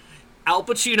imagine. Al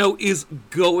Pacino is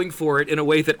going for it in a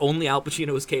way that only Al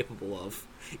Pacino is capable of.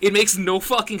 It makes no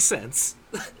fucking sense.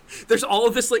 There's all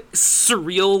of this, like,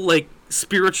 surreal, like,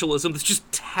 spiritualism that's just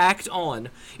tacked on.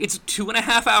 It's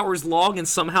 2.5 hours long and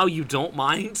somehow you don't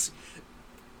mind.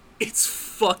 It's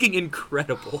fucking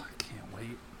incredible. I can't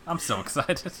wait. I'm so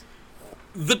excited.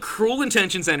 The Cruel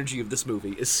Intentions energy of this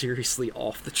movie is seriously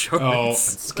off the charts. Oh,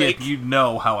 Skip, you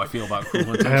know how I feel about Cruel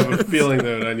I Intentions. have a feeling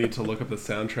that I need to look up the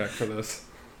soundtrack for this.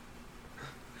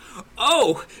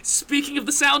 Oh, speaking of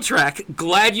the soundtrack,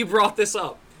 glad you brought this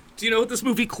up. Do you know what this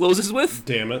movie closes with?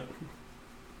 Damn it.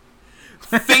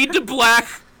 Fade to black,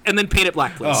 and then paint it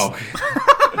black, please. Oh.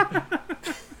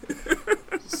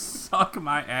 Suck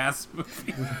my ass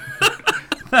movie.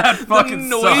 That fucking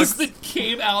the noise sucks. that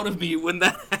came out of me when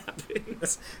that happened.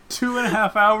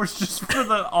 2.5 hours just for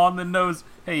the on the nose.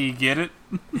 Hey, you get it?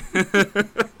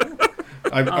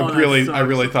 I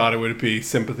really thought it would be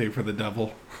Sympathy for the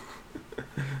Devil.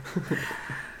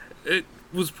 It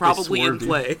was probably in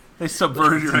play. They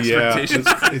subverted your expectations.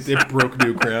 Yeah, it broke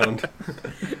new ground.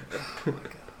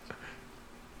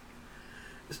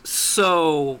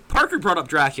 So, Parker brought up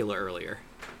Dracula earlier.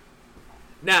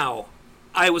 Now,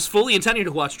 I was fully intending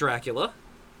to watch Dracula,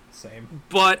 Same.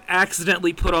 but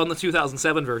accidentally put on the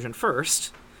 2007 version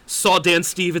first, saw Dan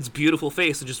Stevens' beautiful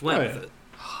face, and just went Oh, with yeah. it.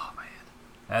 Oh, man.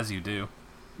 As you do.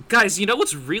 Guys, you know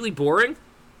what's really boring?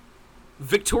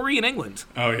 Victorian England.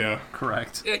 Oh, yeah.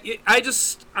 Correct.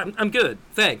 I'm good.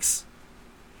 Thanks.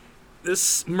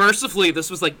 Mercifully, this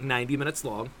was like 90 minutes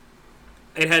long.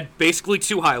 It had basically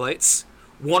two highlights.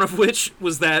 One of which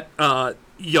was that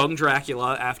young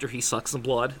Dracula, after he sucks some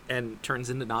blood and turns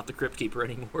into not the Crypt Keeper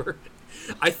anymore.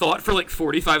 I thought for like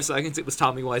 45 seconds it was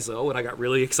Tommy Wiseau, and I got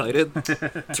really excited.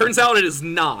 Turns out it is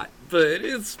not, but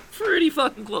it's pretty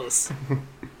fucking close.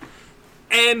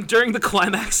 And during the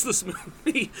climax of this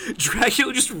movie,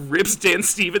 Dracula just rips Dan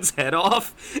Stevens' head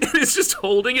off and is just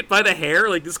holding it by the hair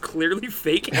like this clearly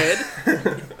fake head.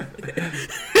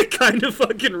 It kind of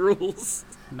fucking rules.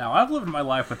 Now, I've lived my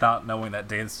life without knowing that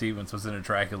Dan Stevens was in a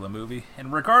Dracula movie,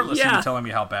 and regardless of you telling me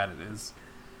how bad it is,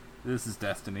 this is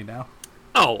destiny now.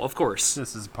 Oh, of course.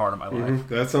 This is part of my life.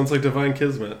 That sounds like Divine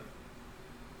Kismet.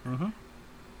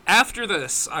 After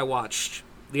this, I watched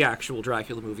the actual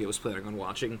Dracula movie I was planning on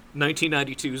watching,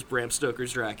 1992's Bram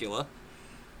Stoker's Dracula.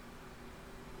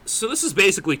 So this is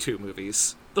basically two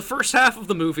movies. The first half of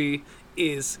the movie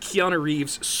is Keanu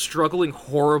Reeves struggling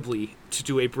horribly to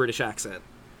do a British accent.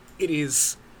 It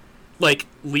is like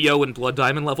Leo and Blood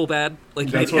Diamond level bad. Like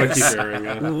That's what I keep hearing.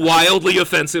 Yeah. wildly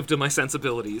offensive to my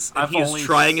sensibilities. And he is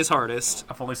trying his hardest.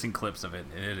 I've only seen clips of it,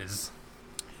 and it is...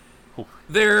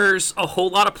 There's a whole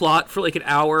lot of plot for like an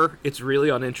hour. It's really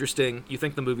uninteresting. You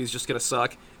think the movie's just gonna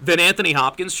suck. Then Anthony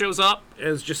Hopkins shows up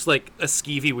as just like a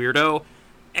skeevy weirdo,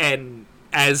 and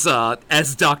as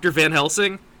Dr. Van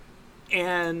Helsing,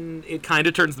 and it kind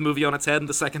of turns the movie on its head. And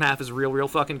the second half is real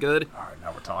fucking good. All right,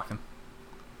 now we're talking.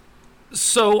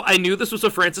 So I knew this was a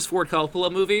Francis Ford Coppola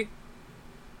movie.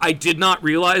 I did not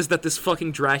realize that this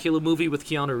fucking Dracula movie with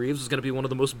Keanu Reeves was gonna be one of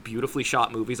the most beautifully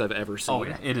shot movies I've ever seen. Oh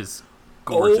yeah, it is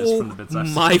gorgeous from the bits I've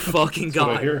seen. My fucking That's what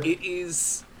I god. hear. It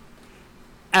is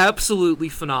absolutely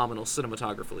phenomenal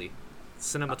cinematographically.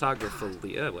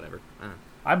 Whatever.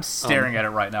 I'm staring at it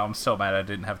right now. I'm so mad I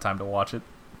didn't have time to watch it.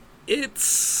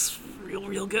 It's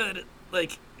real good.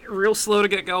 Like, real slow to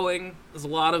get going. There's a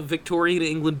lot of Victorian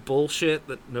England bullshit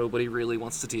that nobody really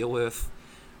wants to deal with.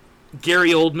 Gary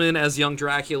Oldman as young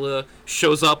Dracula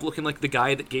shows up looking like the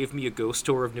guy that gave me a ghost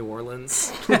tour of New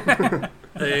Orleans.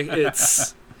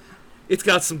 It's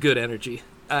got some good energy,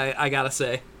 I gotta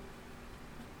say.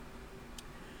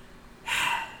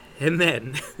 And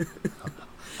then...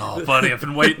 Oh, buddy, I've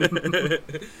been waiting.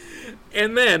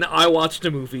 And then I watched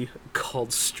a movie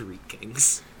called Street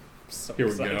Kings. So Here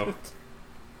we excited. go.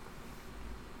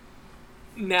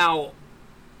 Now,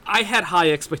 I had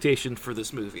high expectations for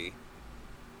this movie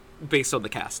based on the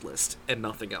cast list and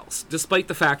nothing else, despite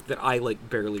the fact that I,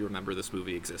 barely remember this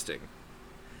movie existing.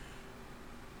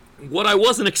 What I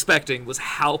wasn't expecting was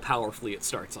how powerfully it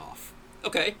starts off.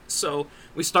 Okay, so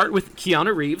we start with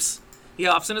Keanu Reeves. He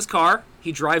hops in his car.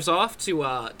 He drives off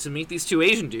to meet these two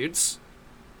Asian dudes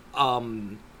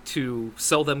to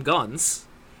sell them guns.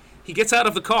 He gets out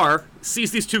of the car,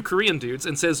 sees these two Korean dudes,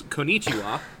 and says,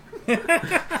 "Konnichiwa."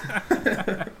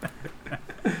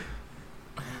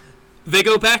 They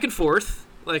go back and forth.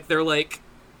 They're like,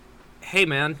 "Hey,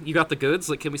 man, you got the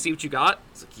goods? Can we see what you got?"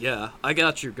 He's like, "Yeah, I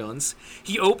got your guns."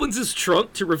 He opens his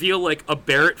trunk to reveal, a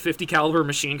Barrett 50 caliber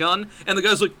machine gun, and the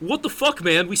guy's like, "What the fuck,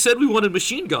 man? We said we wanted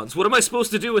machine guns. What am I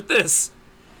supposed to do with this?"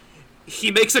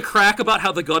 He makes a crack about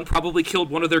how the gun probably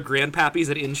killed one of their grandpappies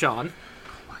at Incheon.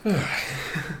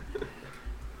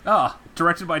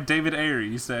 Directed by David Ayer,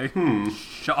 you say?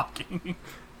 Shocking.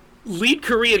 Lead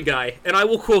Korean guy, and I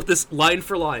will quote this line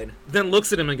for line, then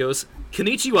looks at him and goes,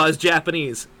 "Konnichiwa is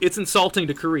Japanese. It's insulting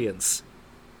to Koreans."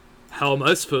 "How am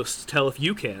I supposed to tell if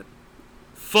you can't?"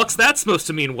 "Fuck's that supposed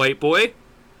to mean, white boy?"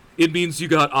 It means you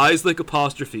got eyes like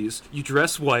apostrophes, you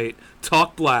dress white,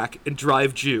 talk black, and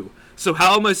drive Jew. So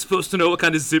how am I supposed to know what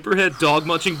kind of zipperhead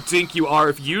dog-munching dink you are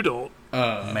if you don't?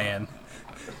 Man.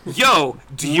 Yo,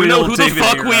 do you Real know who the David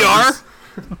fuck we are? Ayers.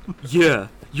 Yeah,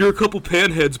 you're a couple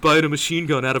panheads buying a machine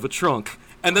gun out of a trunk.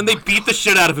 And then they beat the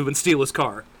shit out of him and steal his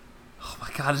car. Oh my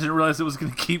god, I didn't realize it was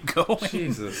going to keep going.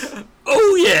 Jesus.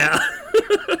 Oh, yeah!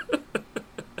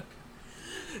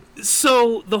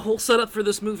 So, the whole setup for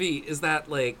this movie is that,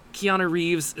 like, Keanu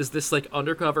Reeves is this, like,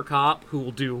 undercover cop who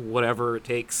will do whatever it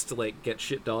takes to, like, get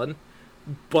shit done.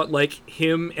 But, like,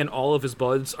 him and all of his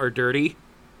buds are dirty,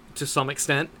 to some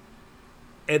extent.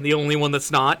 And the only one that's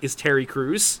not is Terry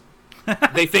Crews.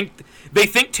 They think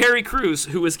Terry Crews,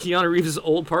 who is Keanu Reeves'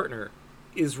 old partner,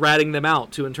 is ratting them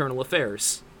out to internal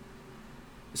affairs.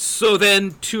 So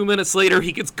then, 2 minutes later,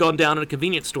 he gets gunned down in a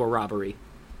convenience store robbery.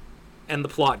 And the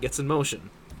plot gets in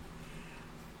motion.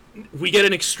 We get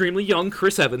an extremely young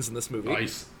Chris Evans in this movie.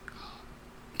 Nice.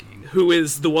 Who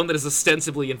is the one that is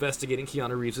ostensibly investigating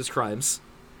Keanu Reeves' crimes.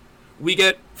 We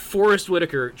get Forrest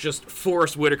Whitaker just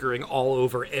Forrest Whitakering all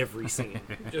over every scene.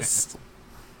 Just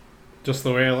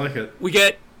the way I like it. We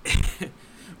get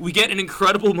an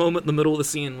incredible moment in the middle of the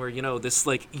scene where, you know, this,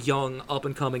 like, young,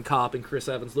 up-and-coming cop and Chris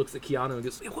Evans looks at Keanu and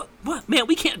goes, hey, what? Man,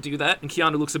 we can't do that. And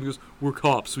Keanu looks at him and goes, we're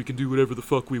cops. We can do whatever the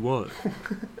fuck we want.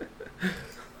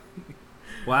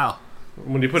 Wow.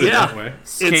 When you put it that way.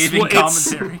 Scathing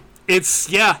commentary.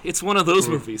 It's one of those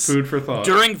movies. Food for thought.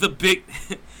 During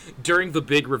the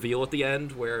big reveal at the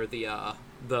end where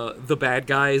the bad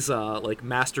guy's, like,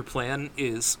 master plan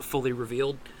is fully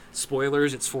revealed,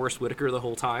 spoilers, it's Forrest Whitaker the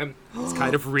whole time. It's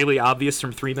kind of really obvious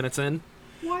from 3 minutes in.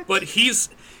 What? But he's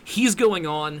going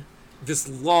on this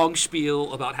long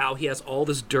spiel about how he has all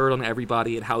this dirt on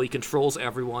everybody and how he controls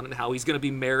everyone and how he's going to be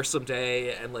mayor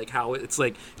someday and, like, how it's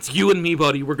like, it's you and me,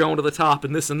 buddy, we're going to the top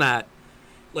and this and that.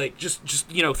 Like,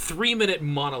 just you know, 3-minute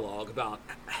monologue about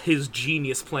his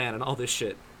genius plan and all this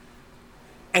shit.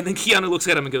 And then Keanu looks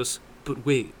at him and goes, but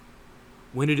wait,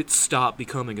 when did it stop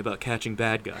becoming about catching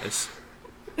bad guys?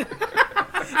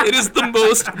 It is the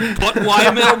most but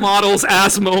why male models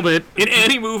ass moment in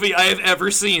any movie I have ever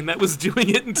seen that was doing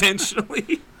it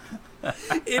intentionally.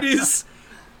 It is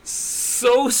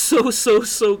so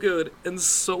good and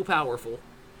so powerful.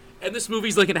 And this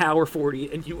movie's like an hour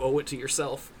 40 and you owe it to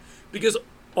yourself. Because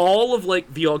all of,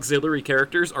 like, the auxiliary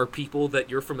characters are people that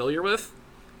you're familiar with.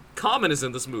 Common is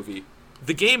in this movie.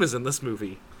 The Game is in this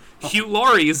movie. Hugh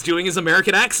Laurie is doing his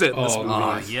American accent in this movie.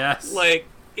 Oh, yes. Like,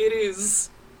 it is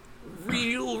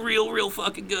real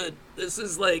fucking good. This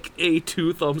is like a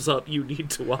 2 thumbs up. You need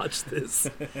to watch this.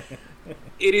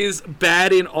 It is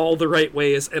bad in all the right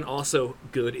ways and also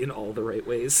good in all the right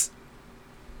ways.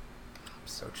 I'm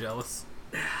so jealous.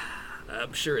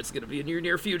 I'm sure it's going to be in your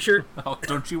near future. Oh,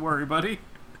 don't you worry, buddy.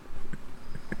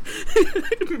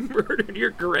 Murdered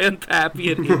your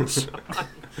grandpappy and Inshon.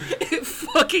 It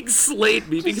fucking slayed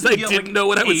me because I didn't know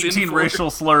what I was in for. 18 racial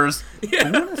slurs. Yeah.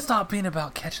 I want to stop being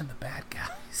about catching the bad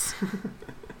guys.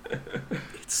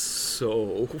 It's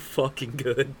so fucking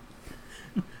good.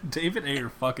 David Ayer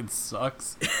fucking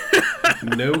sucks.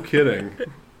 No kidding.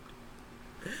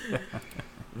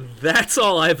 That's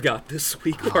all I've got this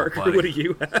week, Parker. Buddy. What do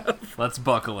you have? Let's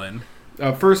buckle in.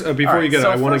 First, before All you get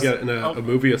right, it, I want to first- get a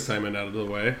movie assignment out of the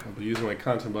way. I'll be using my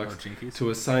content box jinkies.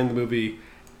 to assign the movie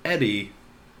Eddie,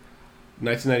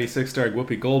 1996, starring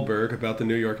Whoopi Goldberg, about the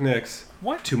New York Knicks,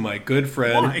 What? to my good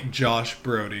friend Why? Josh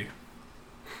Brody.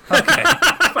 Okay.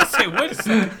 I say, wait a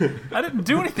second. I didn't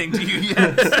do anything to you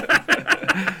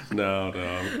yet. No.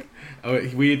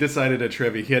 We decided at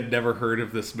trivia he had never heard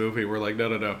of this movie. We're like,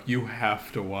 no, you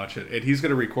have to watch it. And he's going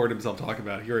to record himself talking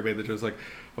about it. He already made the joke. Like,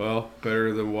 well,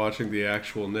 better than watching the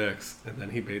actual Knicks. And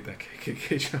then he made that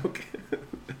KKK joke.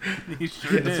 You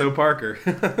sure did. So Parker,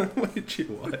 what did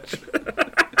you watch?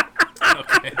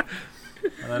 Okay.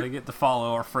 And then I get to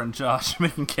follow our friend Josh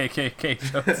making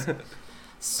KKK jokes.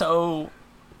 So,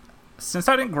 since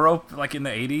I didn't grow up, like, in the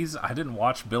 80s, I didn't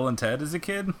watch Bill and Ted as a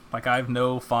kid. Like, I have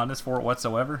no fondness for it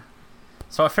whatsoever.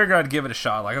 So I figured I'd give it a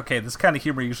shot. Like, okay, this kind of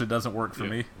humor usually doesn't work for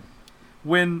me.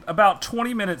 When about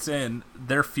 20 minutes in,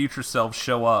 their future selves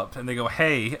show up, and they go,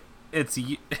 hey, it's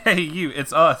you,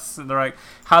 it's us. And they're like,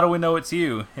 how do we know it's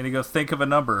you? And he goes, think of a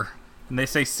number. And they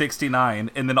say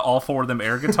 69, and then all 4 of them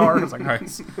air guitar. I was like, all right,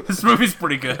 this movie's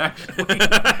pretty good, actually.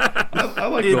 I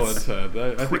like Bill and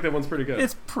Ted. I think that one's pretty good.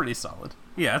 It's pretty solid.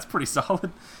 Yeah, it's pretty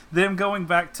solid. Them going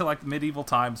back to, like, medieval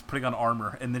times, putting on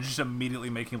armor, and then just immediately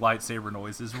making lightsaber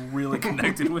noises really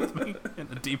connected with me in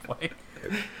a deep way.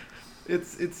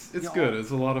 It's good.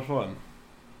 It's a lot of fun.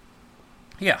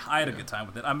 Yeah, I had a good time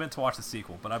with it. I meant to watch the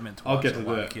sequel, but I meant to watch I'll get to a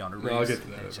lot that. of Keanu Reeves. No, I'll get to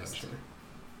that It just- eventually.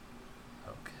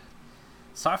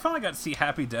 So I finally got to see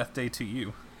Happy Death Day to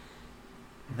You.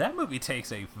 That movie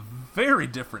takes a very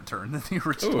different turn than the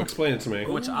original. Oh, explain it to me.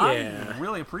 Which I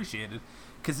really appreciated.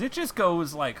 Because it just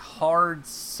goes like hard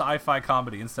sci-fi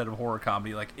comedy instead of horror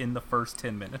comedy, like in the first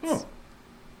 10 minutes. Oh.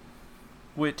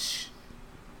 Which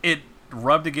it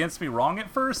rubbed against me wrong at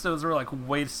first. It was really like,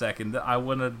 wait a second, I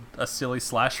wanted a silly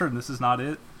slasher and this is not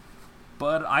it.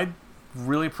 But I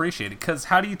really appreciate it. Because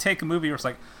how do you take a movie where it's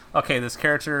like, okay, this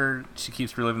character, she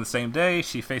keeps reliving the same day,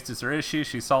 she faces her issue,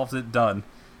 she solves it, done.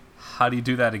 How do you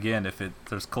do that again if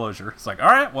there's closure? It's like,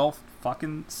 alright, well,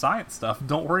 fucking science stuff.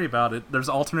 Don't worry about it. There's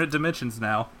alternate dimensions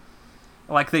now.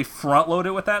 Like, they front load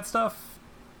it with that stuff,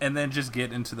 and then just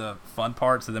get into the fun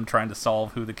parts of them trying to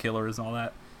solve who the killer is and all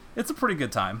that. It's a pretty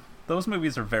good time. Those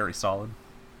movies are very solid.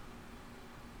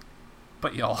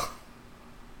 But y'all...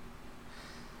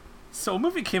 So a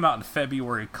movie came out in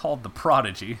February called The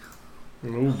Prodigy.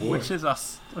 Oh boy. Which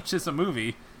is a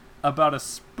movie about a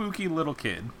spooky little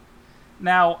kid.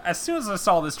 Now, as soon as I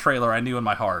saw this trailer, I knew in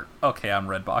my heart, okay, I'm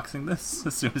redboxing this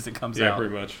as soon as it comes out. Yeah,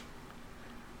 pretty much.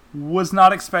 Was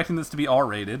not expecting this to be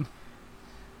R-rated.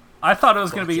 I thought it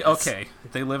was going to be, okay,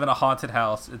 they live in a haunted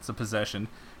house, it's a possession.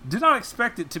 Did not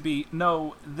expect it to be,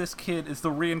 no, this kid is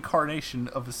the reincarnation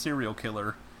of a serial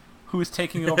killer who is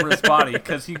taking over his body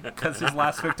because his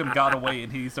last victim got away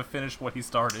and he needs to finish what he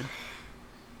started.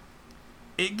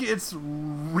 It gets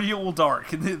real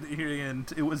dark in the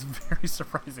end. It was very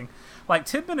surprising. Like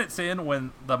 10 minutes in,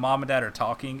 when the mom and dad are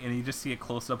talking, and you just see a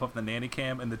close-up of the nanny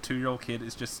cam, and the 2-year-old kid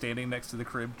is just standing next to the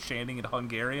crib chanting in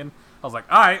Hungarian. I was like,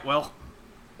 alright, well,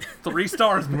 3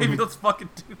 stars, baby, let's fucking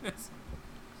do this.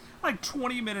 Like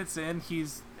 20 minutes in,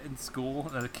 he's in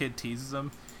school, and a kid teases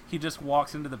him. He just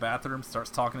walks into the bathroom, starts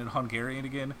talking in Hungarian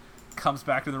again, comes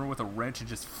back to the room with a wrench, and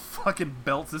just fucking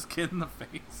belts this kid in the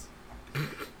face.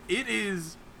 It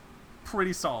is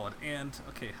pretty solid, and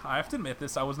okay, I have to admit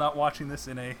this, I was not watching this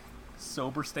in a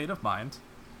sober state of mind.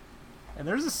 And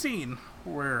there's a scene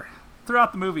where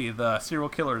throughout the movie the serial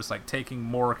killer is like taking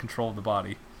more control of the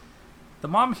body. The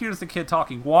mom hears the kid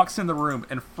talking, walks in the room,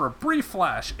 and for a brief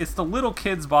flash, it's the little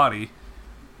kid's body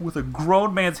with a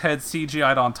grown man's head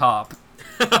CGI'd on top.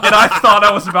 And I thought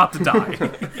I was about to die.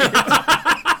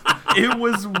 It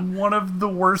was one of the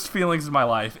worst feelings in my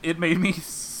life. It made me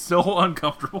so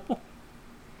uncomfortable.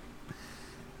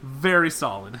 Very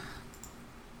solid.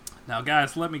 Now,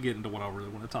 guys, let me get into what I really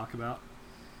want to talk about.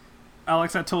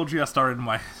 Alex, I told you I started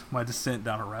my descent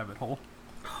down a rabbit hole.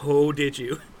 Oh, did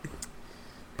you?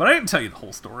 But I didn't tell you the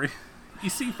whole story. You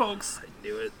see, folks, I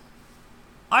knew it.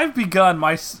 I've begun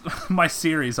my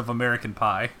series of American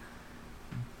Pie,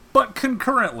 but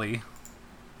concurrently,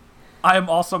 I am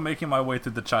also making my way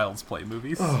through the Child's Play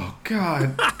movies. Oh,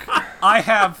 God. I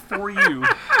have for you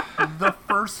the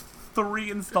first 3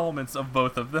 installments of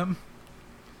both of them.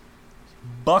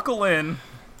 Buckle in.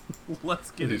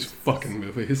 Let's get These it. fucking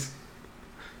movies.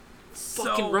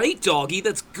 Fucking right, doggy.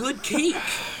 That's good cake.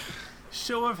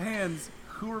 Show of hands,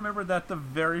 who remembered that the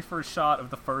very first shot of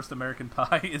the first American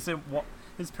Pie is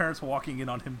his parents walking in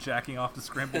on him jacking off the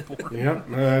scrambled board? Yep.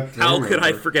 How could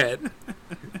I forget?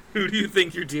 Who do you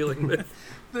think you're dealing with?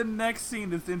 The next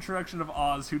scene is the introduction of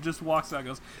Oz, who just walks out and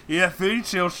goes, yeah, fairy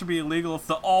tales should be illegal. It's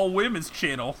the all-women's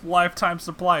channel. Lifetime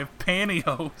supply of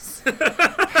pantyhose.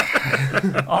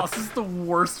 Oz is the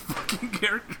worst fucking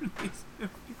character in these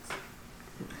movies.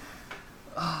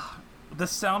 The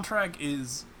soundtrack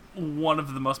is one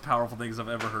of the most powerful things I've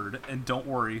ever heard, and don't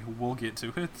worry, we'll get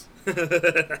to it.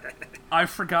 I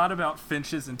forgot about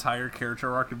Finch's entire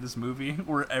character arc of this movie,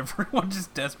 where everyone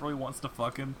just desperately wants to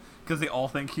fuck him because they all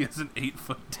think he has an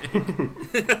 8-foot dick.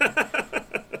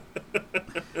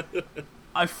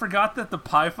 I forgot that the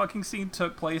pie fucking scene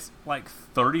took place like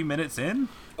 30 minutes in.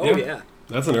 Oh, yeah.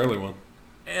 That's an early one.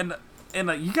 And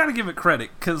you gotta give it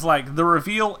credit, because like the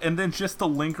reveal and then just the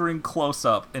lingering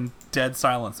close-up and dead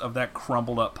silence of that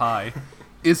crumbled up pie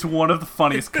is one of the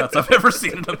funniest cuts I've ever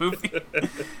seen in a movie.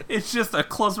 It's just a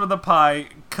close-up of the pie,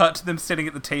 cut to them sitting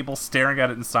at the table staring at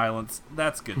it in silence.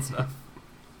 That's good stuff.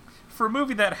 For a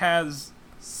movie that has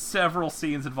several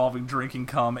scenes involving drinking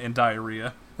cum and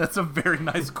diarrhea, that's a very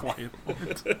nice quiet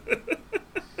moment.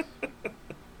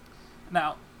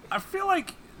 Now, I feel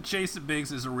like Jason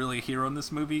Biggs is really a hero in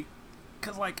this movie.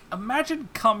 Because, like, imagine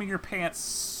cumming your pants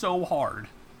so hard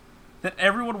that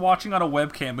everyone watching on a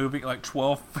webcam moving at like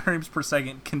 12 frames per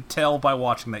second can tell by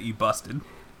watching that you busted.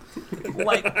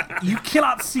 Like, you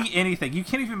cannot see anything. You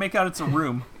can't even make out it's a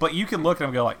room, but you can look at him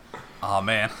and go like, oh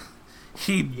man,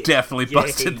 he definitely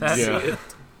busted that. Yeah.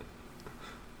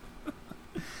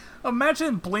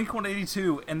 Imagine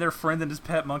Blink-182 and their friend and his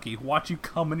pet monkey watch you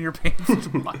cum in your pants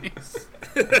twice.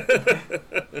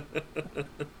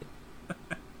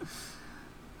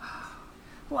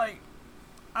 Like,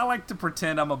 I like to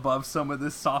pretend I'm above some of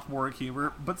this sophomoric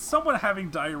humor, but someone having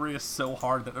diarrhea so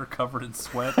hard that they're covered in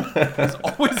sweat is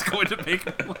always going to make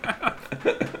me laugh.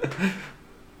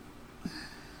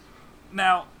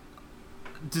 Now,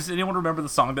 does anyone remember the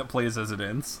song that plays as it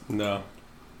ends? No.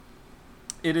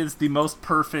 It is the most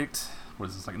perfect, what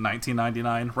is this, like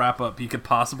 1999 wrap-up you could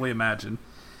possibly imagine.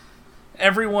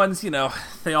 Everyone's,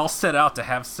 they all set out to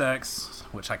have sex,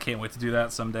 which I can't wait to do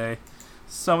that someday.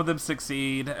 Some of them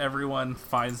succeed. Everyone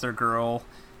finds their girl.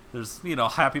 There's,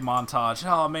 happy montage.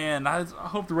 Oh, man, I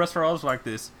hope the rest of our lives are like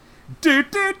this. Do,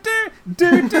 do, do,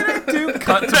 do, do, do.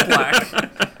 Cut to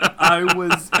black. I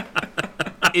was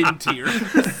in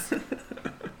tears.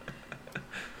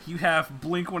 You have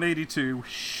Blink-182,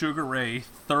 Sugar Ray,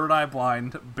 Third Eye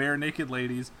Blind, Bare Naked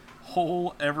Ladies,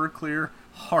 Hole, Everclear,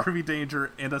 Harvey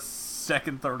Danger, and a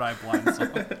second Third Eye Blind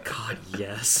song. God,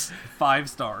 yes. 5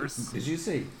 stars. Did you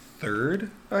say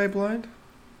Third Eye Blind?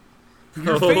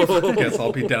 Your favorite. I guess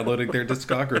I'll be downloading their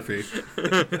discography.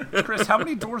 Chris, how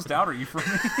many doors down are you from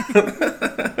me?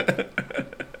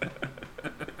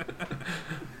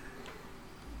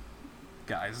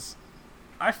 Guys,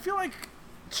 I feel like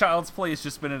Child's Play has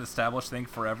just been an established thing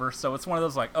forever, so it's one of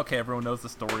those like, okay, everyone knows the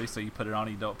story, so you put it on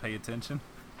and you don't pay attention.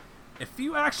 If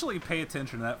you actually pay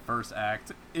attention to that first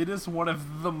act, it is one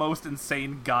of the most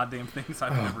insane goddamn things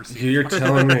I've ever seen. You're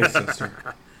telling me,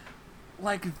 sister.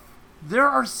 Like, there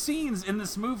are scenes in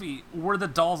this movie where the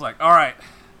doll's like, alright,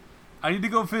 I need to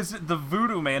go visit the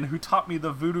voodoo man who taught me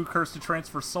the voodoo curse to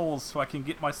transfer souls so I can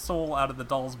get my soul out of the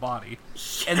doll's body.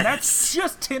 Yes. And that's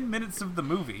just 10 minutes of the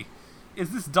movie. Is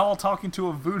this doll talking to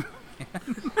a voodoo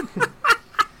man?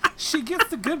 She gets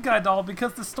the good guy doll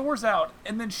because the store's out,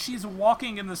 and then she's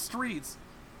walking in the streets,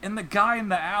 and the guy in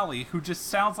the alley, who just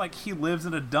sounds like he lives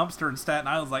in a dumpster in Staten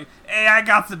Island, is like, hey, I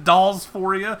got the dolls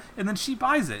for you, and then she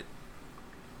buys it.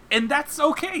 And that's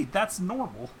okay. That's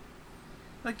normal.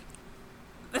 Like,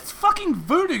 it's fucking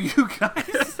voodoo, you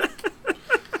guys.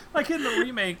 Like, in the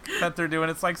remake that they're doing,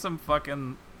 it's like some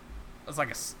fucking... It's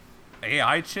like a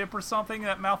AI chip or something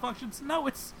that malfunctions. No,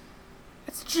 it's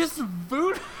just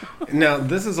voodoo. Now,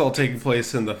 this is all taking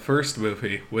place in the first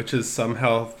movie, which is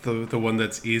somehow the one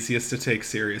that's easiest to take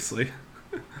seriously.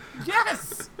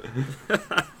 Yes!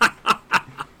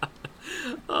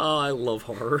 Oh, I love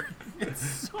horror.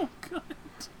 It's so good.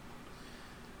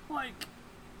 Like,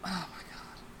 oh my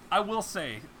god. I will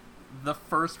say, the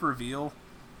first reveal,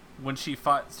 when she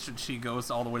goes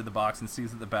all the way to the box and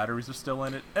sees that the batteries are still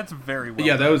in it, that's very well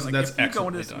yeah, done. That's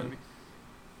excellently done. Movie,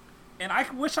 and I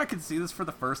wish I could see this for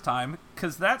the first time,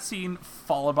 because that scene,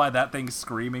 followed by that thing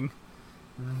screaming,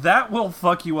 that will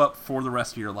fuck you up for the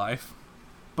rest of your life.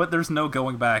 But there's no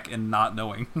going back and not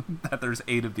knowing that there's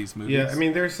 8 of these movies. Yeah, I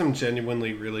mean, there's some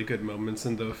genuinely really good moments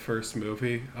in the first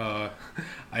movie. I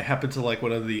happen to like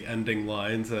one of the ending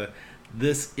lines,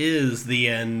 this is the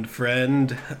end,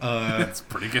 friend. That's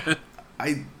pretty good.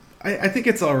 I think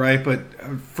it's all right, but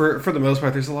for the most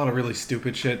part, there's a lot of really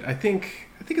stupid shit. I think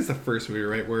it's the first movie,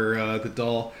 right, where the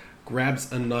doll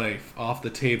grabs a knife off the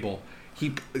table.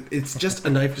 It's just a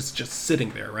knife just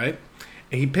sitting there, right?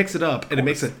 And he picks it up, and it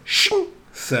makes a shing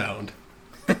sound.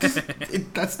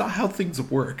 That's not how things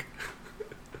work.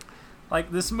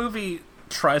 Like, this movie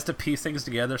tries to piece things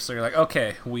together, so you're like,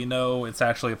 okay, we know it's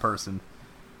actually a person.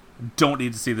 Don't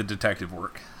need to see the detective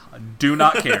work. Do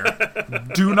not care.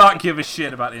 Do not give a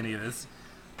shit about any of this.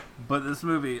 But this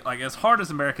movie, like, as hard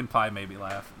as American Pie made me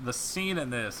laugh, the scene in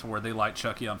this where they light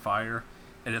Chucky on fire,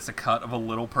 and it's a cut of a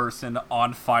little person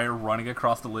on fire running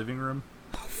across the living room.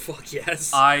 Oh, fuck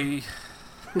yes. I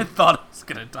thought I was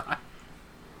gonna die.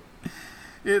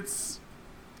 It's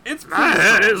my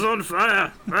head is on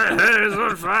fire. My head is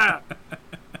on fire.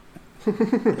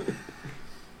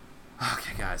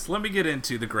 Okay, guys, let me get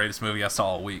into the greatest movie I saw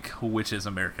all week, which is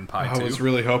American Pie 2. I was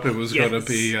really hoping it was going to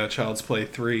be Child's Play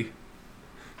 3.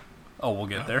 Oh, we'll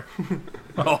get there.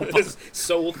 Oh,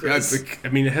 Soul Chris. I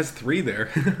mean, it has 3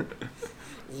 there.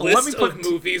 List of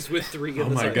movies with 3 in the Oh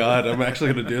my title. god, I'm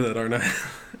actually going to do that, aren't I?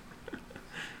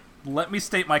 Let me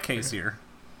state my case here.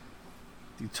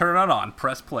 You turn it on,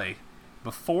 press play.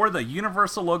 Before the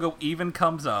Universal logo even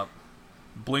comes up,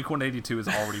 Blink-182 is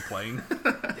already playing.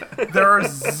 There are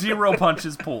 0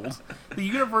 punches pulled. The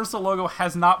Universal logo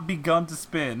has not begun to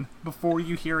spin before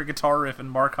you hear a guitar riff in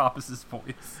Mark Hoppus's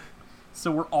voice.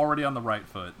 So we're already on the right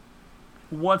foot.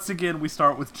 Once again, we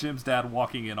start with Jim's dad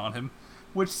walking in on him,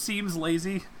 which seems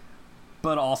lazy,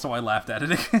 but also I laughed at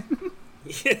it again.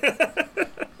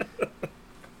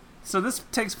 So this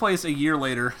takes place a year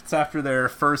later. It's after their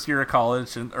first year of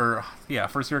college,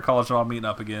 first year of college, and all meeting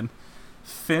up again.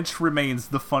 Finch remains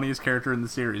the funniest character in the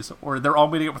series. Or they're all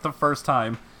meeting up for the first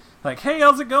time. Like, hey,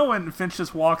 how's it going? And Finch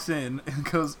just walks in and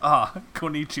goes,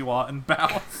 konnichiwa, and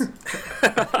bows.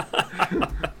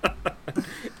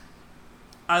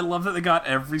 I love that they got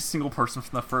every single person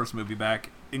from the first movie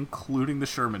back, including the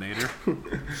Shermanator.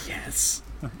 Yes.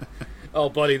 Oh,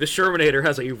 buddy, the Shermanator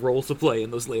has a role to play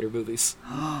in those later movies.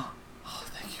 Oh,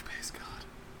 thank you, base God.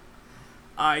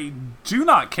 I do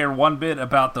not care one bit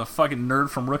about the fucking nerd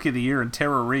from Rookie of the Year and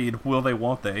Tara Reid, will they,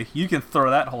 won't they? You can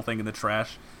throw that whole thing in the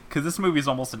trash, because this movie's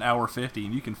almost an hour 50,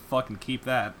 and you can fucking keep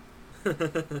that.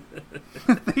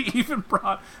 They even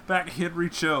brought back Henry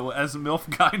Cho as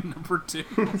MILF Guy number 2.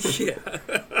 Yeah.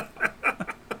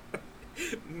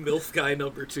 MILF Guy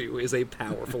number 2 is a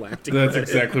powerful acting That's credit.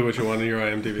 exactly what you want in your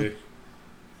IMDb.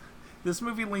 This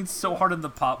movie leans so hard into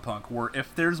pop punk, where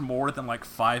if there's more than like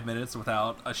 5 minutes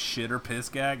without a shit or piss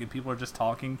gag and people are just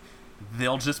talking,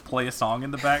 they'll just play a song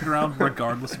in the background,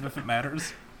 regardless of if it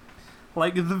matters.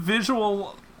 Like, the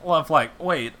visual of like,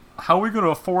 wait, how are we going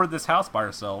to afford this house by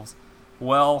ourselves?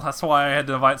 Well, that's why I had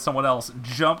to invite someone else.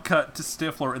 Jump cut to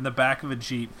Stifler in the back of a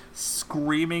Jeep,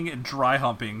 screaming and dry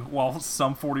humping while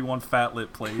Sum 41 Fat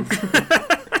Lip plays.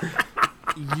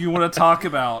 You want to talk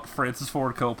about Francis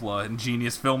Ford Coppola and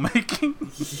genius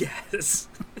filmmaking? Yes.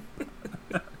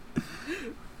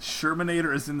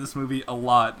 Shermanator is in this movie a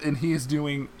lot, and he is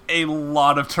doing a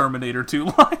lot of Terminator 2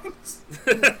 lines.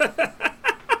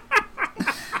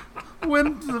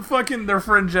 When their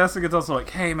friend Jessica's also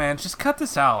like, hey man, just cut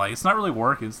this out, like, it's not really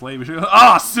working, it's lame. She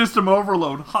goes, system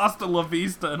overload, hasta la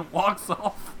vista, and walks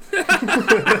off.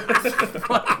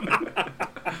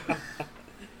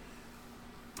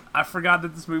 I forgot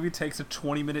that this movie takes a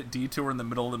 20-minute detour in the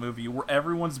middle of the movie where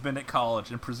everyone's been at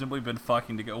college and presumably been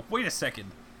fucking to go, wait a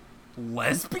second,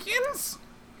 lesbians?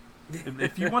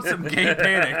 If you want some gay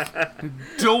panic,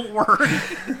 don't worry.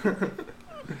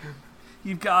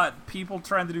 You've got people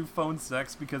trying to do phone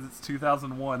sex because it's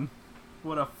 2001.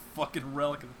 What a fucking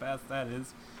relic of the past that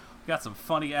is. We've got some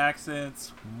funny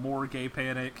accents, more gay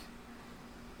panic.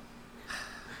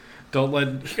 Don't let...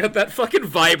 You got that fucking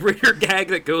vibrator gag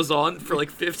that goes on for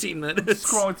like 15 minutes.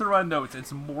 Scrolling through my notes,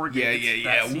 it's more gay.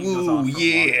 Yeah. That scene goes on for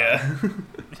a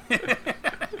long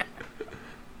time.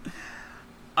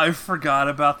 I forgot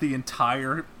about the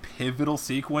entire pivotal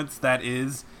sequence that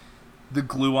is the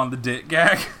glue on the dick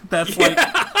gag. That's like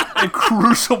a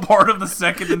crucial part of the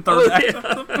second and third act of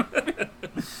the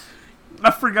movie.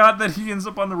 I forgot that he ends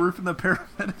up on the roof and the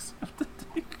paramedics have to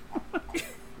take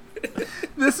him.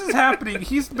 This is happening.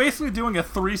 He's basically doing a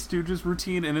Three Stooges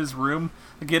routine in his room,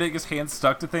 getting his hands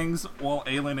stuck to things while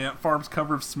Alien Ant Farm's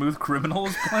cover of Smooth Criminal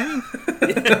is playing.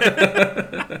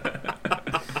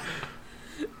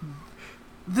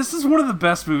 This is one of the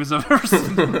best movies I've ever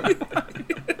seen in my life.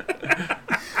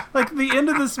 Like, the end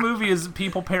of this movie is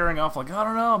people pairing off, like, I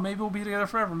don't know, maybe we'll be together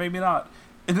forever, maybe not.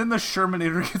 And then the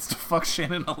Shermanator gets to fuck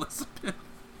Shannon Elizabeth.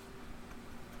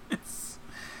 It's...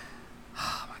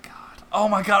 Oh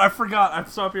my god, I forgot. I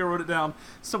stopped here, I wrote it down.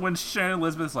 So when Shannon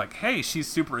Elizabeth's like, hey, she's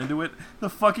super into it, the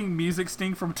fucking music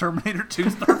sting from Terminator 2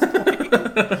 starts playing.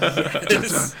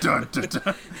 Yes. Dun, dun, dun,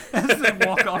 dun, as they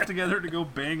walk off together to go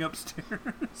bang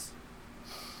upstairs.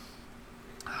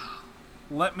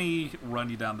 Let me run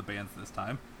you down the bands this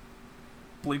time.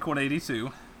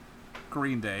 Blink-182,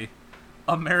 Green Day,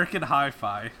 American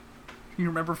Hi-Fi. You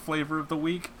remember Flavor of the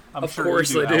Week? I'm of sure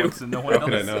course you do, I do. Alex, and no one How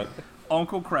could I else. not?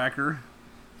 Uncle Cracker,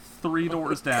 Three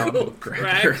Doors Down,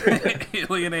 Cracker.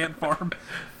 Alien Ant Farm,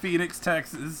 Phoenix,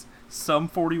 Texas, Sum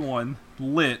 41,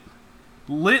 Lit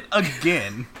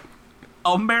again,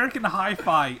 American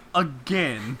Hi-Fi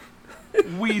again,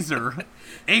 Weezer,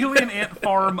 Alien Ant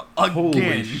Farm again.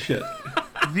 Holy shit.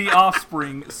 The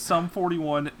Offspring, Sum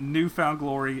 41, Newfound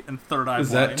Glory, and Third Eye Blind.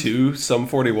 Is that 2 Sum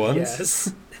 41s?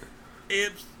 Yes.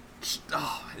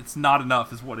 It's not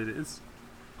enough is what it is.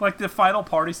 Like, the final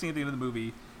party scene at the end of the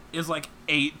movie is like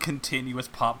 8 continuous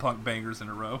pop-punk bangers in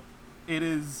a row. It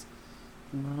is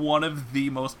one of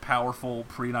the most powerful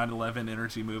pre-9/11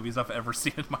 energy movies I've ever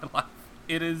seen in my life.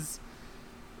 It is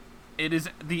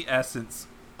the essence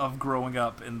of growing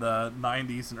up in the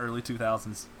 90s and early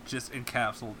 2000s, just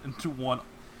encapsulated into one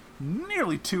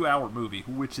nearly 2-hour movie,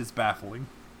 which is baffling.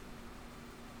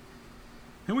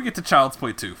 And we get to Child's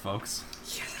Play 2, folks.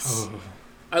 Yes.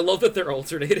 I love that they're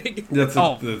alternating. That's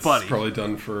buddy. probably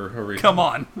done for a reason. Come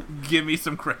on, give me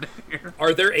some credit here.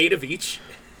 Are there 8 of each?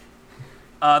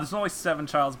 There's only 7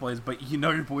 Child's Plays, but you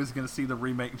know your boy's gonna see the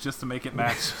remake just to make it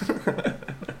match.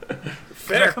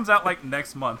 Fair. That comes out like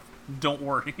next month. Don't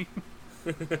worry.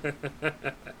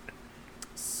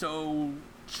 So,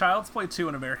 Child's Play 2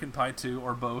 and American Pie 2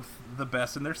 are both the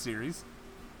best in their series.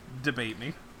 Debate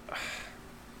me.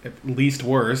 At least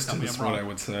worst Tell me is I'm what wrong. I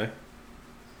would say.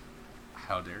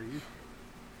 How dare you?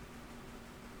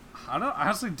 I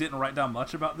honestly didn't write down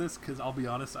much about this because I'll be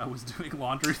honest, I was doing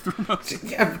laundry through most of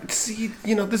it. Yeah, see,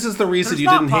 this is the reason There's you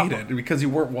not didn't hate pop- it, because you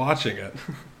weren't watching it.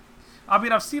 I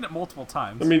mean, I've seen it multiple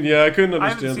times. I mean, yeah, I couldn't I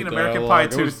understand haven't seen the American dialogue.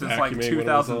 Pie I 2 was since like vacuuming when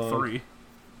it was on. 2003.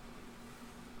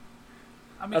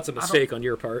 I mean, That's a mistake on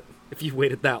your part. If you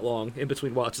waited that long in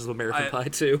between watches of American Pie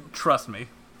 2. Trust me.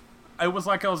 It was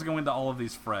like I was going to all of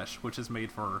these fresh, which is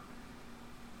made for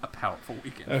a powerful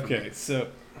weekend. for Okay, me. so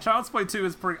Child's Play 2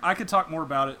 is pretty... I could talk more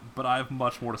about it, but I have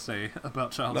much more to say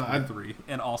about Child's Play 3.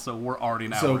 And also, we're already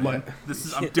an hour in. I'm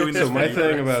doing this so my video.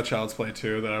 thing about Child's Play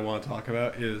 2 that I want to talk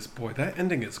about is, boy, that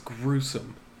ending is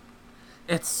gruesome.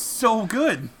 It's so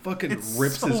good. Fucking It's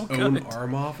rips so his own good.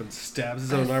 arm off and stabs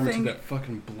his I own arm into think- that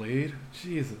fucking blade.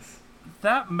 Jesus.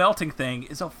 That melting thing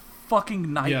is a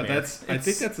fucking nightmare. Yeah, I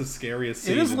think that's the scariest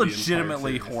scene. It is in the entire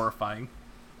legitimately series. horrifying.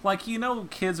 Like,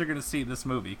 kids are going to see this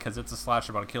movie because it's a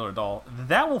slasher about a killer doll.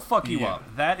 That will fuck you Yeah.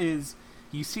 up. That is...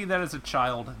 You see that as a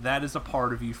child, that is a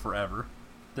part of you forever.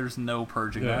 There's no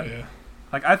purging that. Yeah.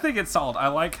 Like, I think it's solid. I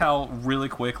like how really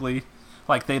quickly,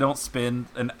 like, they don't spend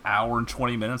an hour and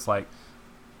 20 minutes like,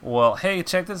 well, hey,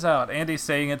 check this out. Andy's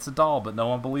saying it's a doll, but no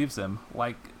one believes him.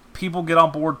 Like, people get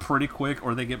on board pretty quick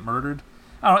or they get murdered.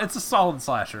 I don't know, it's a solid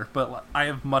slasher, but I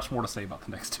have much more to say about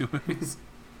the next two movies.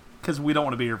 Because we don't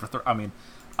want to be here for I mean,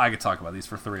 I could talk about these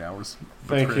for 3 hours.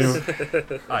 But Thank Chris,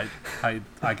 you.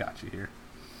 I got you here.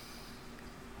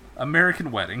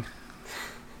 American Wedding.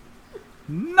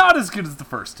 Not as good as the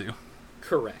first two.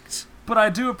 Correct. But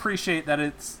I do appreciate that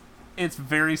it's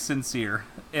very sincere.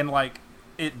 And, like,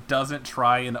 it doesn't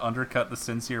try and undercut the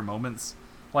sincere moments.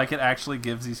 Like, it actually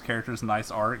gives these characters nice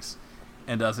arcs.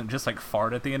 And doesn't just, like,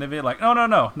 fart at the end of it. Like,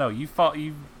 no,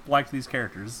 you liked these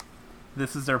characters.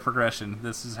 This is their progression.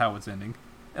 This is how it's ending.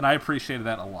 And I appreciated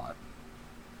that a lot.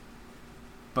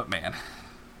 But, man.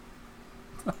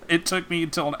 It took me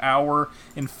until an hour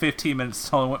and 15 minutes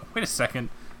till I went, wait a second.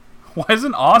 Why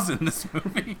isn't Oz in this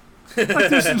movie? Like,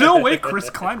 there's no way Chris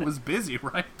Klein was busy,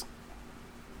 right?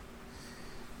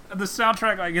 The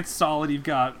soundtrack, like, it's solid. You've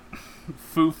got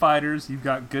Foo Fighters, you've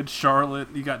got Good Charlotte,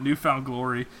 you got Newfound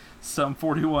Glory, Sum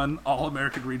 41, All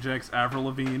American Rejects, Avril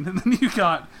Lavigne, and then you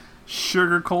got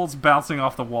Sugar Coles bouncing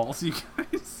off the walls, you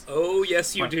guys. Oh,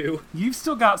 yes, you do. You've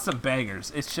still got some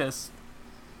bangers. It's just,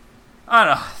 I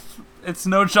don't know. It's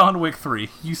no John Wick 3.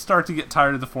 You start to get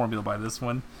tired of the formula by this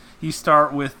one. You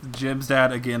start with Jim's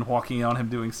dad again walking on him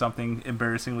doing something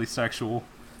embarrassingly sexual.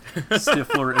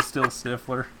 Stifler is still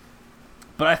Stifler.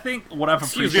 But I think what I've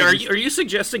Excuse me, appreciated... are you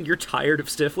suggesting you're tired of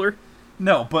Stifler?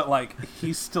 No, but, like,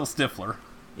 he's still Stifler.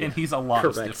 And he's a lot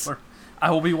of Correct. Stifler. I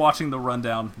will be watching the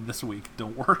rundown this week.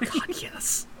 Don't worry. God,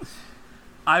 yes.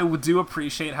 I do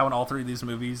appreciate how in all three of these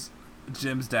movies,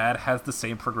 Jim's dad has the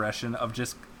same progression of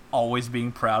just always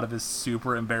being proud of his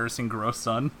super embarrassing gross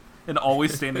son and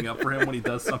always standing up for him when he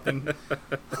does something.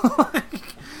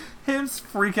 Like, him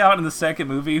freak out in the second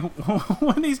movie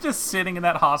when he's just sitting in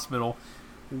that hospital,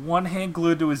 one hand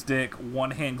glued to his dick,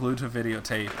 one hand glued to a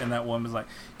videotape, and that woman's like,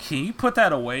 can you put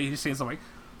that away? He's saying something like,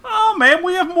 oh man,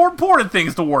 we have more important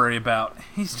things to worry about.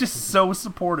 He's just so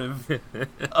supportive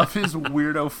of his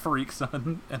weirdo freak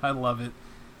son, and I love it.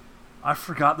 I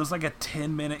forgot there's like a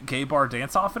 10-minute gay bar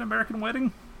dance-off in American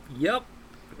Wedding. Yep.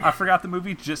 I forgot the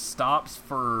movie just stops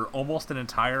for almost an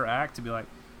entire act to be like,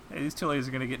 hey, these two ladies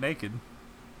are going to get naked.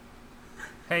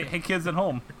 Hey, kids at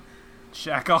home,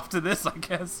 shack off to this, I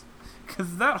guess.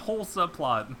 Because that whole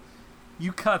subplot,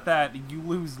 you cut that, you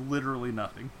lose literally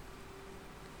nothing.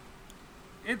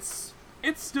 It's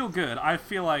still good. I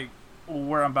feel like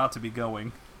where I'm about to be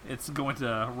going, it's going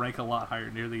to rank a lot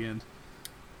higher near the end.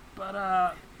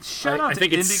 But, shout out I to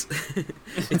think Indie...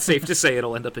 it's safe to say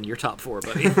it'll end up in your top 4,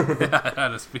 buddy. I had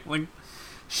this feeling.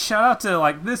 Shout out to,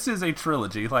 like, this is a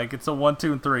trilogy. Like, it's a 1,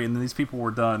 2, and 3, and then these people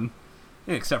were done.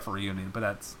 Except for Reunion, but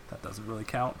that doesn't really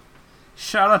count.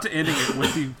 Shout out to ending it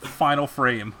with the final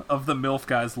frame of the MILF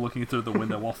guys looking through the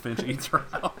window while Finch eats her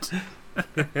out.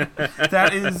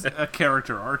 That is a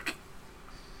character arc.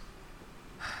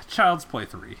 Child's Play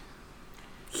 3.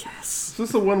 Yes. Is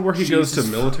this the one where he goes to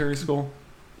military school?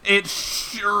 It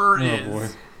sure is. Oh boy.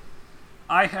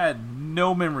 I had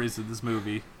no memories of this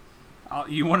movie.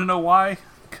 You want to know why?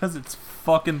 Because it's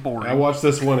fucking boring. I watched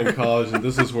this one in college, and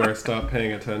this is where I stopped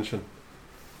paying attention.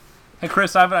 Hey,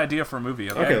 Chris, I have an idea for a movie,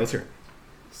 okay? Okay, let's hear it.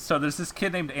 So there's this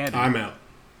kid named Andy. I'm out.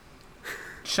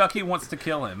 Chucky wants to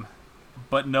kill him,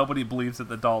 but nobody believes that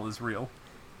the doll is real.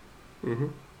 Mm-hmm.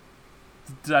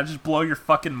 Did I just blow your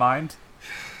fucking mind?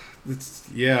 It's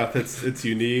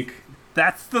unique.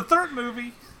 That's the third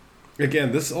movie.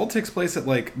 Again, this all takes place at,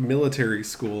 like, military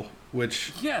school,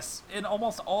 which... Yes, and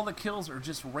almost all the kills are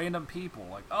just random people.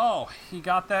 Like, oh, he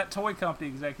got that toy company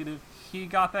executive. He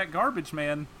got that garbage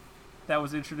man that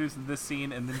was introduced in this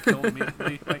scene and then killed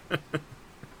immediately. Like,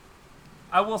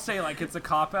 I will say, like, it's a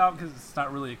cop-out because it's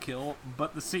not really a kill,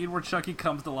 but the scene where Chucky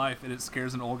comes to life and it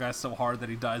scares an old guy so hard that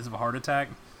he dies of a heart attack,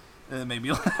 it made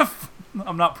me laugh.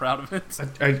 I'm not proud of it.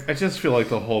 I just feel like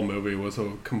the whole movie was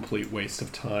a complete waste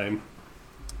of time.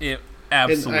 It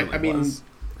absolutely I mean, was.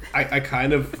 I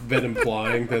kind of been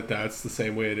implying that that's the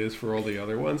same way it is for all the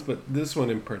other ones, but this one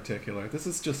in particular, this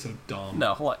is just so dumb.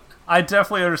 No, like, I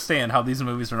definitely understand how these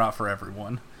movies are not for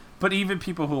everyone, but even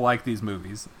people who like these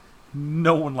movies,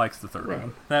 no one likes the third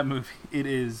one. That movie, it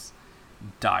is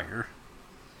dire.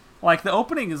 Like, the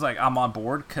opening is like, I'm on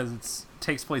board because it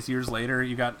takes place years later.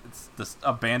 You got this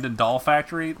abandoned doll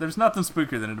factory. There's nothing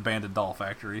spookier than an abandoned doll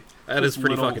factory. That is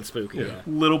pretty fucking spooky. Yeah.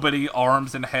 Little bitty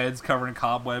arms and heads covered in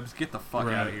cobwebs. Get the fuck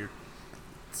out of here.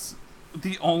 It's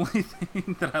the only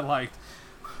thing that I liked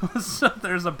was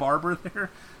there's a barber there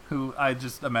who I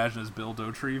just imagine as Bill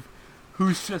Dauterive,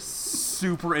 who's just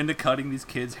super into cutting these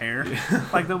kids' hair.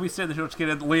 Like, they'll be sitting there, she'll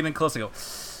get leaning close and go,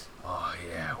 oh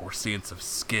yeah, we're seeing some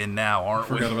skin now, aren't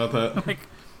we? Forgot about that. Like,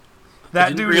 I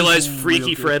didn't realize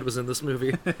Freaky Fred was in this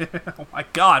movie. Oh my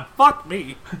god, fuck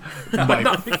me.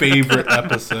 My favorite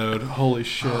episode. Holy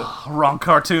shit. Wrong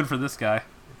cartoon for this guy.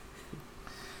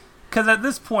 Because at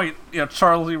this point, you know,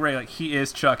 Charles Lee Ray, like, he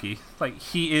is Chucky. Like,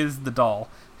 he is the doll.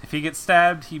 If he gets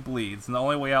stabbed, he bleeds, and the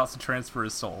only way out is to transfer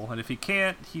his soul. And if he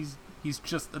can't, he's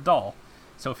just a doll.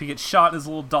 So if he gets shot in his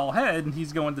little doll head,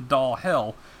 he's going to doll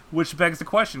hell. Which begs the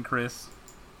question, Chris.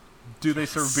 Do they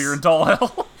serve beer in doll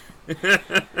hell?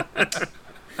 Let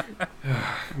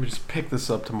me just pick this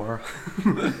up tomorrow.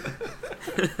 To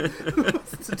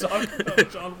talk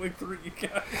about John Wick 3, you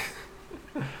guys.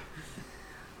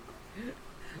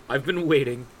 I've been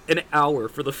waiting an hour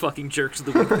for the fucking Jerks of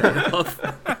the Week payoff.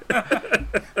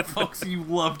 Folks, you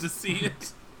love to see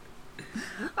it.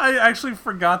 I actually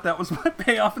forgot that was my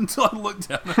payoff until I looked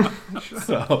at it. Shut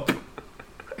up.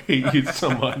 I hate you so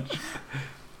much.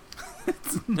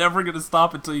 It's never going to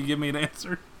stop until you give me an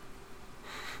answer.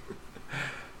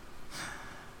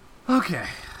 Okay,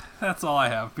 that's all I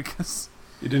have, because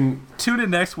you didn't tune in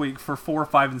next week for 4,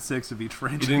 5, and 6 of each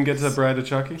franchise. You didn't get to Bride of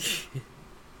Chucky?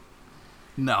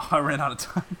 No, I ran out of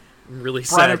time. I'm really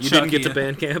Bride sad you didn't get to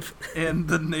Bandcamp. And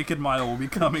The Naked Mile will be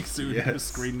coming soon to a Yes.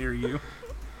 screen near you.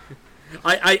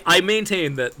 I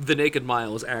maintain that The Naked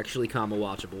Mile is actually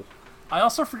comma-watchable. I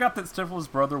also forgot that Stifler's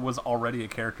brother was already a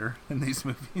character in these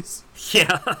movies.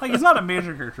 Yeah. Like, he's not a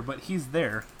major character, but he's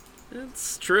there.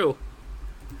 It's true.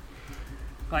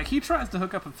 Like, he tries to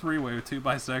hook up a three-way with two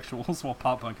bisexuals while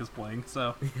Pop Punk is playing,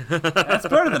 so that's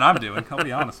better than I'm doing, I'll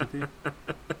be honest with you.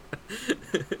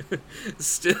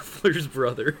 Stifler's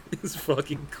brother is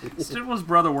fucking cool. Stifler's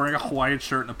brother wearing a Hawaiian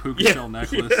shirt and a puka shell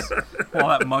necklace while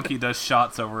that monkey does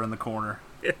shots over in the corner.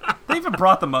 Yeah. They even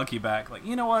brought the monkey back. Like,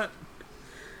 you know what?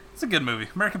 It's a good movie.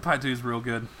 American Pie 2 is real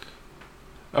good.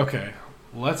 Okay,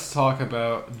 let's talk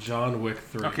about John Wick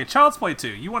 3. Okay, Child's Play 2.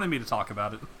 You wanted me to talk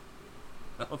about it.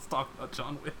 Let's talk about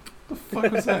John Wick. What the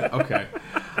fuck was that? Okay.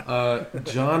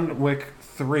 John Wick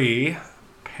 3,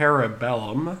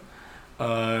 Parabellum,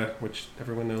 which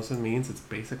everyone knows what it means. It's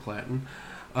basic Latin.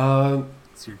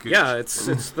 It's your good yeah,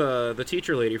 it's the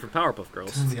teacher lady from Powerpuff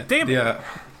Girls. Yeah, damn it. Yeah.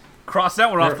 Cross that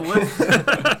one off the list.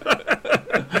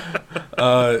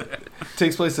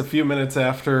 Takes place a few minutes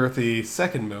after the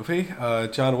second movie.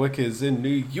 John Wick is in New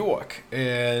York,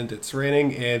 and it's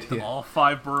raining, and all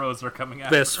 5 boroughs are coming out.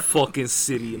 Best fucking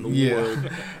city in the world.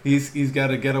 He's got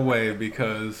to get away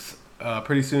because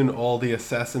pretty soon all the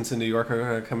assassins in New York are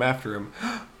going to come after him.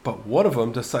 But one of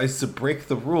them decides to break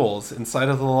the rules inside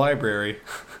of the library.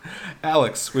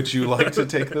 Alex, would you like to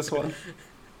take this one?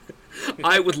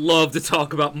 I would love to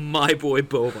talk about my boy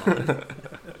Boban,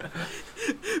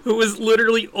 who was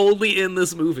literally only in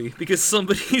this movie because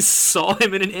somebody saw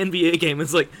him in an NBA game and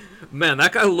was like, man,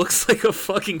 that guy looks like a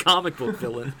fucking comic book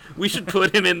villain. We should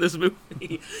put him in this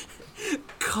movie.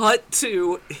 Cut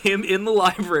to him in the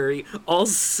library, all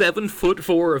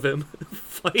 7'4" of him,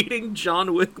 fighting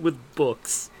John Wick with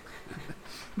books.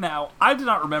 Now, I did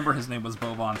not remember his name was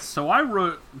Boban, so I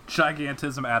wrote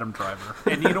Gigantism Adam Driver.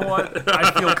 And you know what? I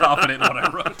feel confident in what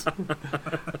I wrote.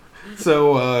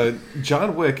 So,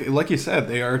 John Wick, like you said,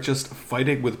 they are just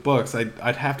fighting with books.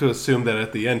 I'd have to assume that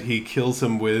at the end he kills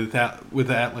him with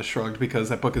Atlas Shrugged because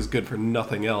that book is good for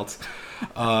nothing else.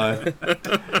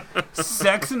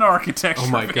 Sex and architecture. Oh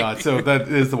my god! So that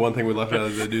is the one thing we left out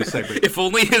of the news segment. If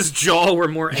only his jaw were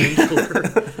more angular,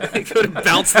 I could have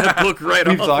bounced that book right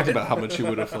We've off. talked it. about how much you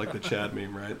would have liked the Chad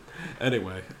meme, right?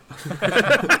 Anyway.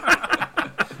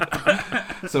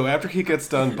 So after he gets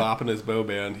done bopping his bow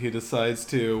band, he decides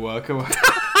to go out.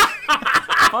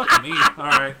 Fuck me. All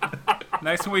right.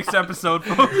 Next week's episode,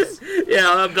 folks.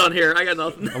 Yeah, I'm done here. I got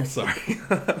nothing. I'm sorry.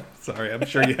 Sorry, I'm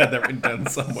sure you had that written down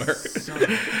somewhere.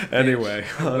 Anyway.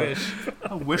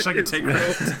 I wish I could take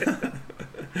credit.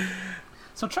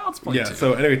 So Child's Play 2. Yeah,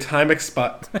 so anyway, time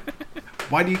expi...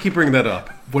 Why do you keep bringing that up?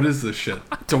 What is this shit?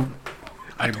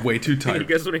 I'm way too You tired.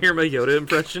 guys want to hear my Yoda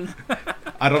impression?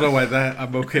 I don't know why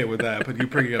I'm okay with that, but you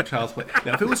bringing up Child's Play...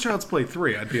 Now, if it was Child's Play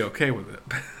 3, I'd be okay with it.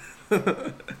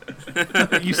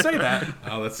 You say that.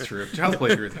 Oh, that's true. Child's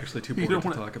Play 3 is actually too boring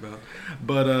to talk about.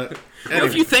 But, Well, anyway.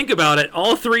 if you think about it,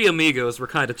 all three Amigos were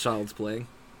kind of child's play.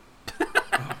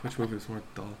 Oh, which movie was more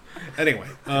dull? Anyway,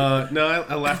 no,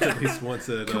 I laughed at least once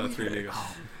at Three Amigos.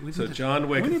 So John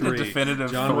Wick 3. We need a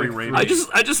definitive John three Wick rating.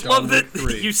 3. I just John love Wick that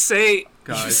 3. you say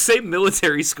Guys.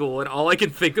 military school, and all I can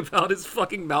think about is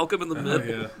fucking Malcolm in the Middle.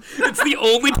 Yeah. It's the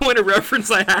only point of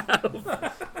reference I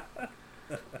have.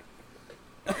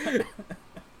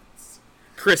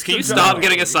 Chris, can you stop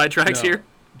getting us sidetracked here?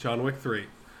 John Wick 3.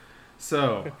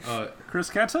 So, Chris,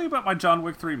 can I tell you about my John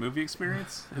Wick 3 movie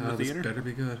experience in the this theater? better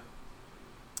be good.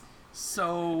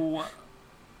 So,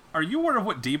 are you aware of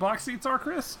what D-box seats are,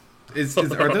 Chris? Are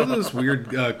those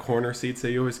weird corner seats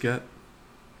that you always get?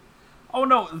 Oh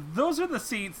no, those are the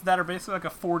seats that are basically like a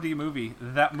 4D movie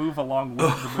that move along with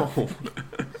the movie.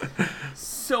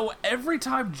 So every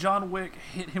time John Wick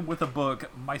hit him with a book,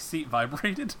 my seat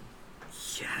vibrated.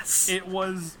 Yes. It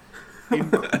was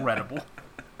incredible.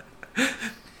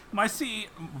 My seat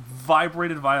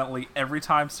vibrated violently every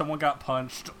time someone got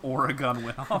punched or a gun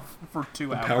went off for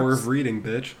 2 hours. Power of reading,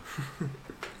 bitch.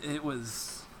 It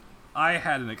was... I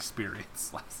had an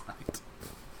experience last night.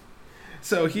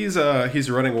 So he's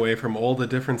running away from all the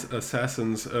different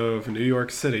assassins of New York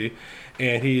City,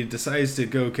 and he decides to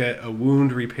go get a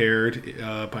wound repaired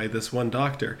by this one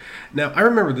doctor. Now, I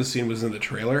remember this scene was in the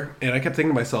trailer, and I kept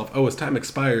thinking to myself, oh, as time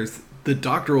expires, the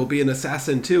doctor will be an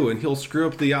assassin too, and he'll screw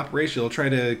up the operation. He'll try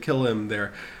to kill him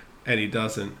there, and he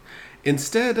doesn't.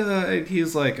 Instead,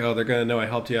 he's like, oh, they're going to know I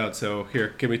helped you out, so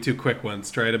here, give me 2 quick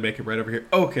ones. Try to make it right over here.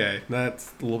 Okay,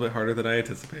 that's a little bit harder than I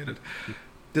anticipated.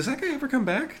 Does that guy ever come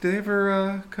back? Did they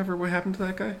ever cover what happened to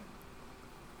that guy?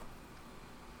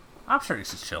 I'm sure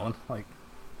he's just chilling. Like,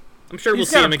 I'm sure we'll He's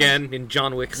see got him a- again in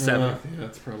John Wick 7. Yeah,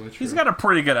 that's probably true. he's got a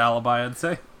pretty good alibi, I'd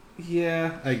say.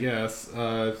 Yeah, I guess.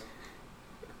 I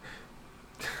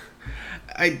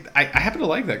happen to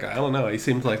like that guy. I don't know. He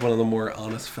seems like one of the more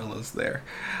honest fellas there.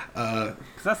 'Cause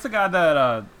that's the guy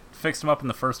that fixed him up in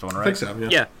the first one, right? I think so,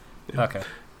 yeah. Yeah. Okay.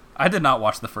 I did not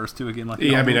watch the first 2 again. Like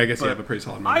Yeah, I mean, I but guess you have a pretty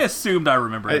solid I memory. assumed I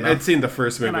remembered it. I'd seen the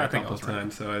first movie And I a think I couple was of right.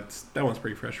 times, so that one's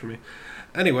pretty fresh for me.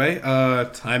 Anyway,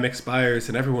 time expires,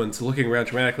 and everyone's looking around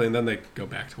dramatically, and then they go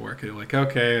back to work. They're like,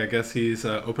 okay, I guess he's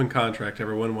open contract.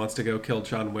 Everyone wants to go kill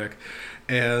John Wick.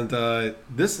 And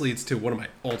this leads to one of my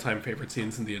all-time favorite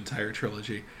scenes in the entire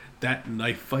trilogy. That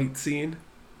knife fight scene.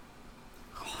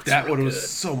 That one was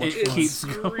so much It fun. keeps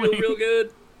Real, going. real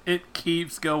good. It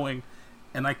keeps going,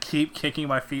 and I keep kicking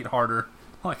my feet harder,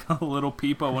 like a little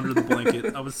peepo under the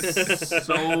blanket. I was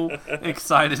so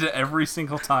excited every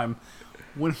single time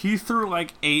when he threw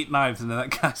like 8 knives into that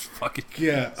guy's fucking.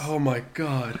 Yeah, oh my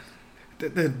god.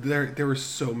 There were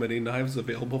so many knives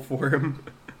available for him.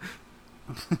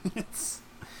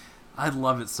 I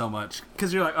love it so much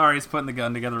because you're like, all right, he's putting the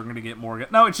gun together. We're gonna get more gun.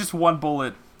 No, it's just one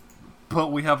bullet,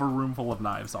 but we have a room full of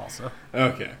knives also.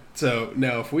 Okay, so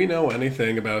now if we know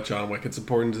anything about John Wick, it's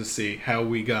important to see how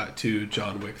we got to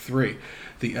John Wick 3.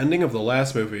 The ending of the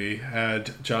last movie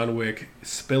had John Wick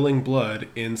spilling blood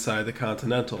inside the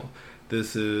Continental.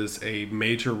 This is a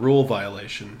major rule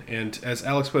violation, and as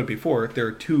Alex put it before, there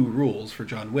are 2 rules for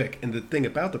John Wick, and the thing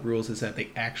about the rules is that they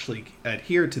actually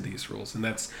adhere to these rules, and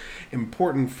that's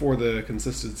important for the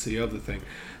consistency of the thing.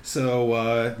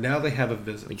 So now they have a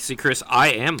visit. You see, Chris, I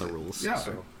am the rules. Yeah,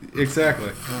 So.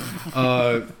 exactly.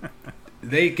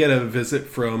 They get a visit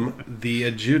from the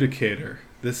adjudicator.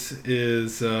 This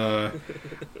is a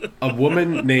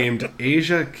woman named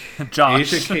Asia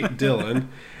Kate Dillon,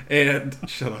 and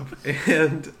shut up.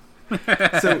 And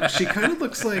so she kind of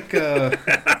looks like.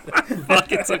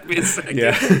 Fuck, it took me a second.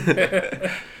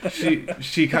 Yeah,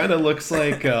 she kind of looks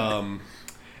like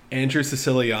Andrew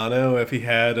Siciliano if he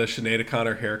had a Sinead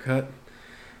O'Connor haircut.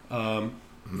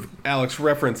 Alex,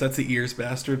 reference, that's the Ears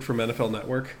Bastard from NFL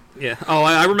Network. Yeah. Oh,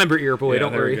 I remember Ear Boy. Yeah,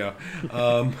 don't there worry. we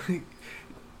go.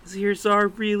 His ears are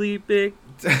really big.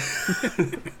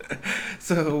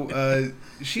 So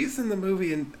she's in the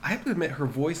movie, and I have to admit, her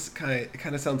voice kind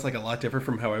of sounds like a lot different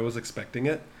from how I was expecting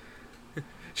it.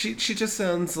 She just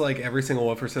sounds like every single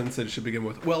one of her sentences should begin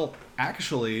with, "Well,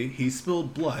 actually, he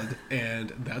spilled blood,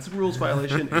 and that's a rules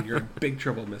violation, and you're in big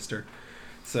trouble, mister."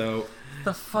 So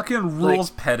The fucking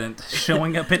rules pedant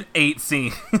showing up in 8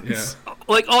 scenes. yeah.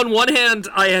 Like, on one hand,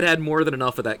 I had more than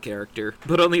enough of that character.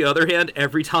 But on the other hand,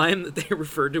 every time that they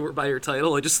referred to her by her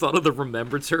title, I just thought of the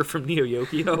Remembrance Her from Neo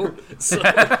Yokio.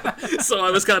 So I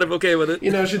was kind of okay with it.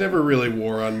 You know, she never really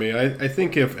wore on me. I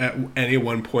think if at any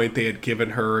one point they had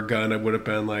given her a gun, I would have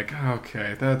been like,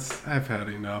 okay, I've had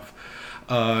enough.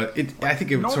 I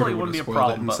think it Normally sort of it would wouldn't have be a spoiled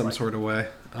problem, it in but, some like- sort of way.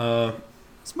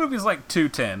 This movie's like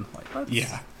 210. Like, let's-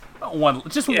 Yeah. one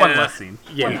less scene.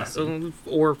 One Yeah, less scene.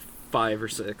 or 5 or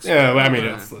 6. Yeah, I mean,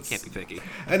 let's Can't be picky.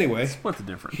 Anyway, What's the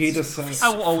difference? he decides I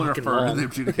will only fucking refer to long. the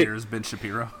adjudicator as Ben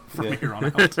Shapiro from Yeah. here on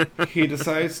out. he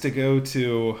decides to go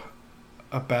to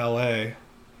a ballet.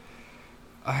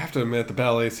 I have to admit, the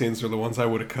ballet scenes are the ones I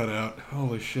would have cut out.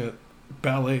 Holy shit.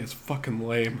 Ballet is fucking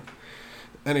lame.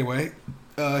 Anyway,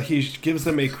 he gives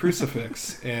them a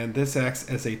crucifix, and this acts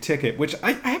as a ticket, which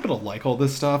I happen to like all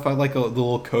this stuff. I like the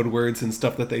little code words and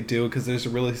stuff that they do, because there's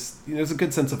there's a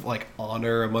good sense of, like,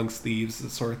 honor amongst thieves,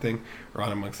 this sort of thing, or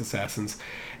honor amongst assassins.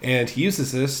 And he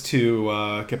uses this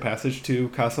to get passage to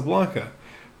Casablanca,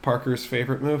 Parker's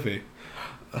favorite movie.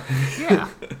 Yeah.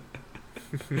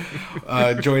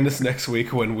 Join us next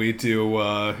week when we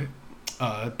do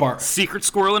Secret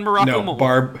Squirrel in Morocco Mole.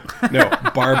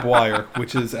 Barbed Wire,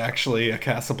 which is actually a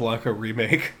Casablanca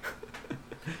remake.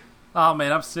 Oh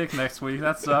man, I'm sick next week.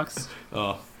 That sucks.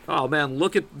 Oh man,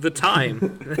 look at the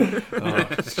time.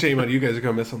 Shame on you guys are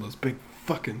gonna miss on those big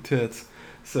fucking tits.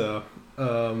 So,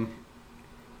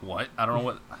 What? I don't know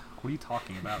what. What are you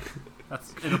talking about?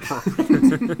 That's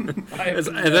inappropriate.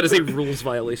 That is a rules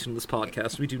violation of this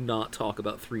podcast. We do not talk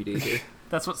about 3D here.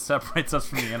 That's what separates us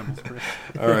from the animals, Chris.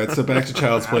 all right. So back to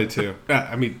Child's Play 2.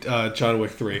 John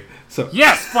Wick 3. So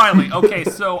Yes, finally. Okay,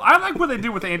 so I like what they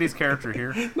do with Andy's character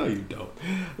here. no, you don't.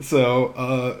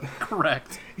 So,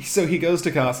 Correct. so he goes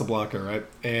to Casablanca, right?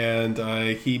 And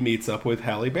he meets up with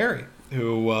Halle Berry,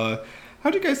 who. How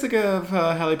do you guys think of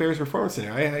Halle Berry's performance in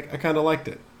here? I kind of liked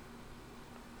it.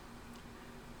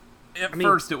 At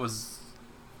first, it was.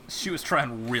 She was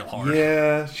trying real hard.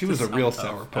 Yeah, she was a Just real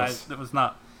tough. sourpuss. It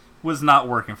was not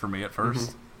working for me at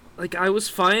 1st. Like, I was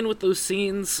fine with those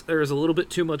scenes. There was a little bit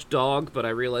too much dog, but I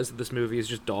realized that this movie is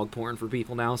just dog porn for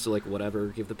people now, so, like, whatever,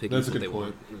 give the piggies That's a what good they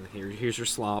point. want. Here's your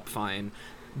slop, fine.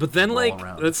 But then, All like,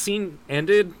 around. that scene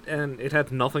ended, and it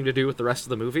had nothing to do with the rest of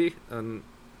the movie, and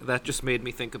that just made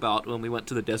me think about when we went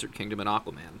to the Desert Kingdom in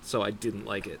Aquaman, so I didn't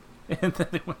like it. And then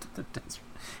they went to the desert.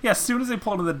 Yeah, as soon as they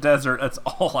pulled into the desert, that's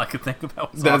all I could think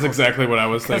about. Was That's Aquaman. exactly what I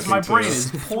was Because thinking. my brain too. is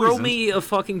Throw poisoned. me a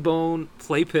fucking bone,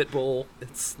 play Pitbull.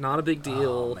 It's not a big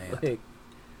deal. Oh, man. Like,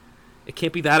 it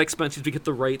can't be that expensive to get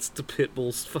the rights to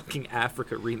Pitbull's fucking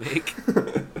Africa remake.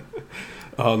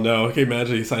 Oh no! Can you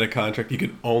imagine you sign a contract? You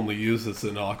can only use this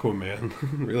in Aquaman.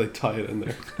 Really tie it in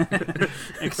there.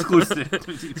 Exclusive.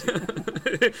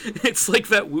 It's like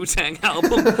that Wu-Tang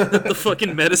album that the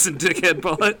fucking medicine dickhead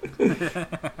bought.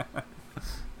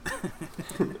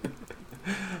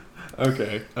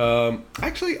 Okay.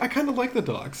 Actually, I kind of like the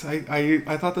dogs.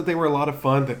 I thought that they were a lot of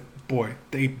fun. That boy,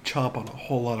 they chomp on a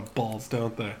whole lot of balls,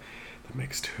 don't they? That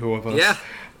makes 2 of us. Yeah.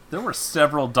 There were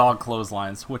several dog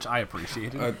clotheslines, which I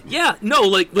appreciated. Yeah, no,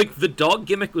 like the dog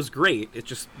gimmick was great. It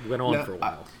just went on Now, for a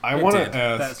while. I It want did. to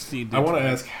That ask. scene did I want to too.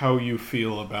 ask how you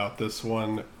feel about this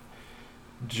one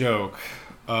joke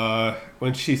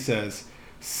when she says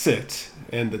 "sit"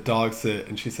 and the dog sit,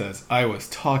 and she says, "I was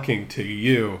talking to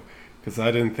you," because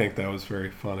I didn't think that was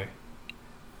very funny.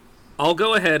 I'll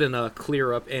go ahead and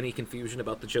clear up any confusion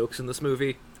about the jokes in this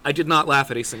movie. I did not laugh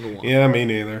at a single one. Yeah, me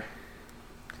neither.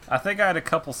 I think I had a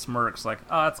couple smirks, like,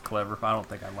 oh, that's clever. I don't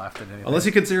think I laughed at anything. Unless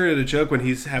you consider it a joke when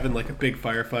he's having like a big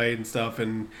firefight and stuff,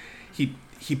 and he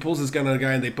pulls his gun on a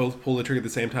guy, and they both pull the trigger at the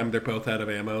same time. They're both out of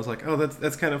ammo. I was like, oh,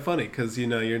 that's kind of funny because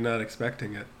you're not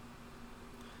expecting it.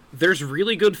 There's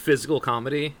really good physical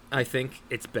comedy. I think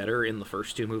it's better in the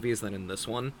first 2 movies than in this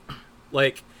one.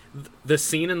 Like, the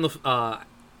scene in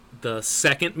the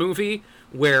second movie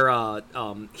where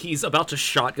he's about to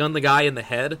shotgun the guy in the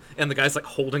head, and the guy's like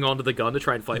holding onto the gun to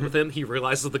try and fight with him. He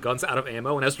realizes the gun's out of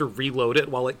ammo and has to reload it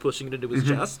while like pushing it into his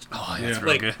chest. Oh, yeah, that's Yeah.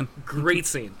 real Like, good. great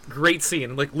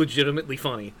scene, like legitimately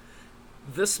funny.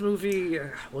 This movie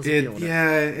wasn't feeling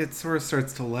it. It sort of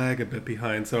starts to lag a bit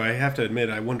behind. So I have to admit,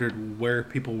 I wondered where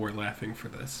people were laughing for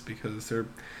this because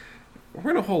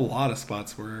we're in a whole lot of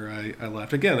spots where I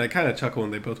laughed. Again, I kind of chuckle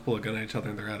when they both pull a gun at each other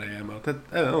and they're out of ammo. That,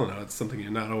 I don't know, it's something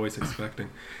you're not always expecting.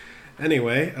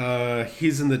 Anyway,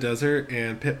 he's in the desert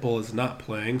and Pitbull is not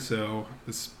playing, so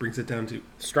this brings it down to...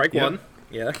 Strike one.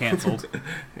 Yeah. Cancelled.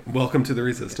 Welcome to the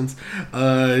Resistance.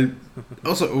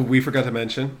 Also, we forgot to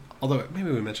mention, although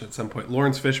maybe we mentioned at some point,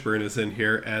 Lawrence Fishburne is in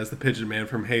here as the Pigeon Man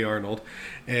from Hey Arnold,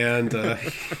 and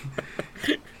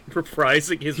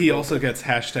Reprising his he vote. also gets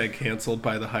hashtag canceled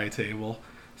by the high table,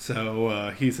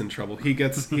 so he's in trouble. He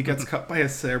gets cut by a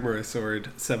samurai sword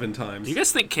 7 times. Do you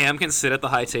guys think Cam can sit at the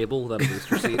high table without a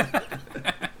booster seat?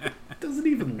 Doesn't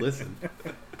even listen.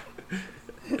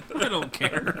 I don't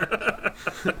care.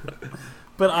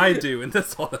 But I do, and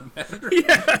that's all that matters.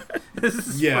 Yeah. This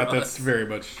is Yeah, for that's us. very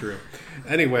much true.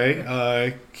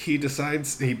 Anyway, he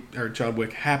decides John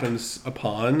Wick happens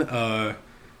upon I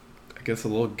guess a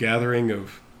little gathering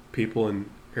of people in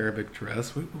Arabic dress.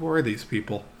 Who are these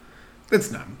people?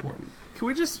 It's not important. Can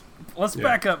we just let's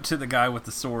back up to the guy with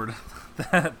the sword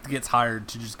that gets hired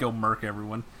to just go murk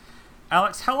everyone?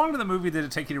 Alex, how long in the movie did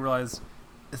it take you to realize,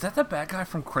 is that the bad guy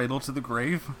from Cradle to the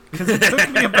Grave? Because it took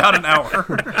me about an hour.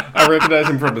 I recognize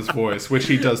him from his voice, which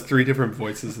he does 3 different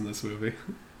voices in this movie.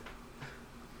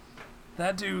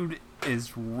 That dude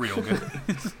is real good.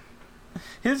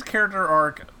 His character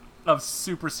arc of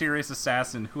super serious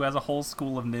assassin who has a whole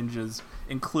school of ninjas,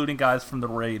 including guys from the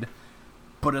raid,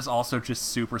 but is also just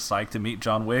super psyched to meet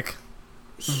John Wick.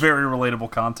 Very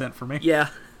relatable content for me. Yeah.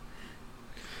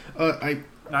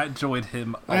 I enjoyed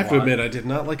him a I have lot. to admit, I did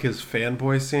not like his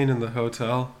fanboy scene in the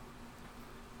hotel.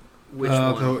 Which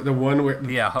one? The one where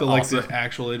Yeah, the like also. the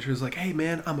actual intro is like, "Hey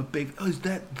man, I'm a big. Oh, is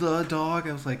that the dog?"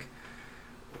 I was like,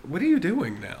 "What are you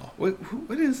doing now? What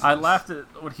is?" I this?" laughed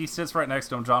at when he sits right next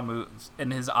to him, John moves,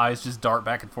 and his eyes just dart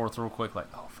back and forth real quick, like,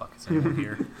 oh, fuck, is anyone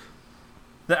here?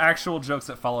 The actual jokes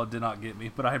that followed did not get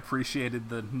me, but I appreciated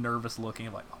the nervous looking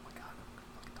of like, oh my god,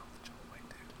 I'm fucking talking to John Wick,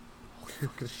 dude. Holy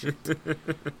fucking shit.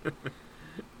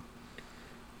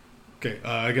 Okay,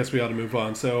 I guess we ought to move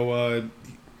on. So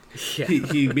Yeah.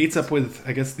 he meets up with,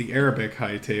 I guess, the Arabic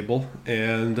high table,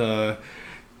 and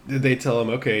they tell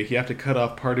him, okay, you have to cut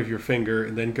off part of your finger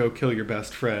and then go kill your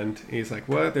best friend. And he's like,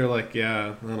 what? They're like,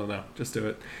 yeah, I don't know, just do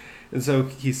it. And so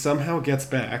he somehow gets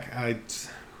back.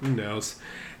 Who knows?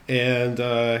 And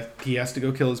he has to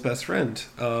go kill his best friend.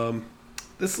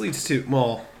 This leads to,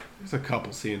 well, there's a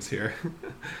couple scenes here.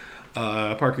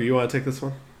 Parker, you want to take this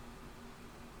one?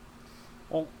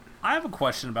 Well, I have a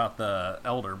question about the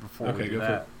Elder before Okay, we do go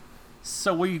for that. it.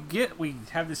 So we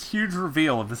have this huge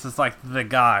reveal of this is like the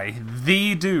guy,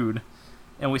 the dude,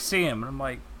 and we see him, and I'm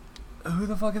like, who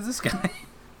the fuck is this guy?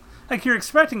 Like, you're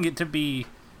expecting it to be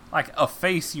like a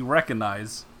face you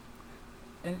recognize,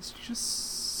 and it's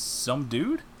just some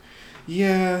dude?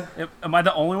 Yeah. Am I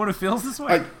the only one who feels this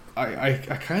way? I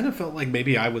kind of felt like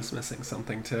maybe I was missing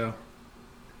something too.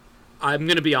 I'm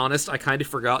gonna be honest, I kind of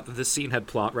forgot that this scene had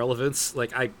plot relevance.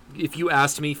 Like, if you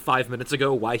asked me 5 minutes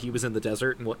ago why he was in the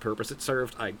desert and what purpose it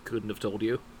served, I couldn't have told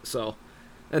you. So,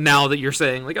 and now that you're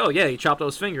saying, like, oh yeah, he chopped off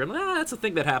his finger, I'm like, that's a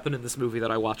thing that happened in this movie that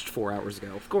I watched 4 hours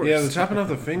ago. Of course. Yeah, the chopping off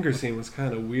the finger scene was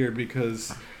kind of weird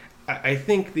because I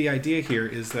think the idea here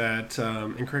is that,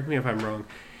 and correct me if I'm wrong,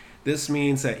 this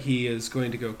means that he is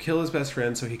going to go kill his best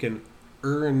friend so he can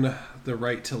earn the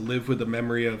right to live with the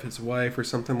memory of his wife or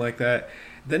something like that.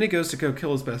 Then he goes to go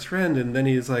kill his best friend, and then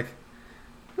he's like,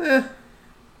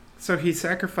 So he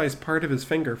sacrificed part of his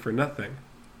finger for nothing.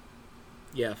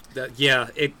 Yeah,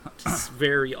 it's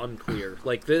very unclear.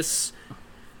 Like, this...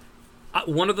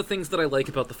 one of the things that I like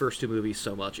about the first 2 movies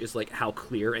so much is, like, how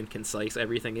clear and concise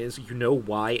everything is. You know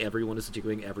why everyone is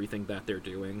doing everything that they're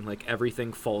doing. Like,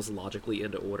 everything falls logically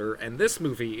into order. And this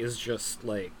movie is just,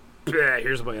 like,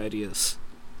 here's my ideas.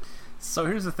 So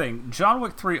here's the thing. John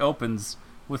Wick 3 opens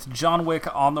with John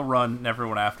Wick on the run and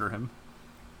everyone after him.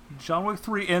 John Wick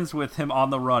 3 ends with him on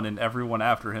the run and everyone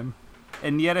after him.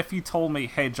 And yet if you told me,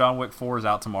 hey, John Wick 4 is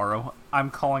out tomorrow, I'm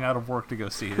calling out of work to go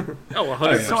see it. Oh,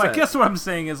 100%. So I guess what I'm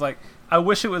saying is, like, I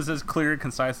wish it was as clear and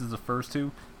concise as the first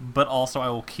 2, but also I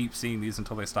will keep seeing these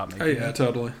until they stop making Yeah, it.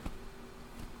 totally.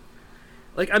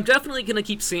 Like, I'm definitely going to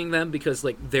keep seeing them because,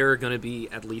 like, there are going to be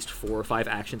at least 4 or 5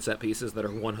 action set pieces that are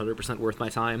 100% worth my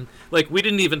time. Like, we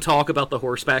didn't even talk about the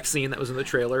horseback scene that was in the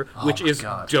trailer, which my is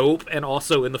God. dope, and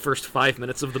also in the first 5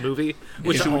 minutes of the movie,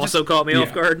 which Should we also just- caught me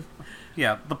off guard.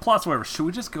 Yeah, the plot's whatever. Should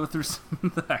we just go through some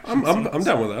of the action I'm scenes?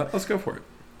 down with that. Let's go for it.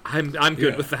 I'm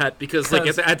good Yeah. with that because, like,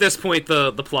 at this point,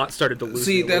 the plot started to lose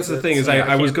See, me a that's the little thing, bit, is so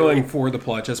I was can't going really- for the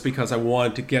plot just because I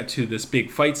wanted to get to this big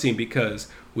fight scene because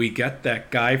we get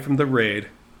that guy from the raid.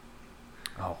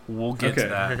 Oh, we'll get to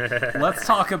that. Let's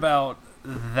talk about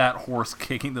that horse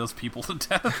kicking those people to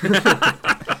death.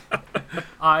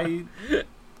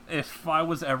 If I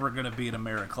was ever going to be in a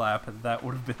merit clap, that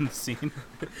would have been the scene.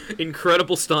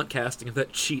 Incredible stunt casting of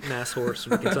that cheating ass horse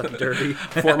from the Kentucky Derby.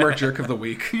 Former jerk of the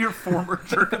week. Your former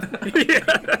jerk of the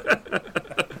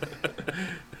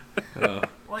week.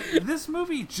 Like, this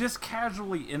movie just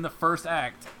casually, in the first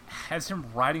act, has him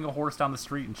riding a horse down the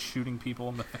street and shooting people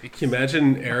in the face. Can you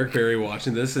imagine Eric Berry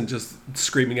watching this and just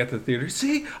screaming at the theater,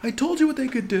 "See, I told you what they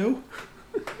could do."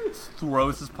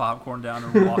 Throws his popcorn down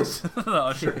and walks to the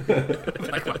usher.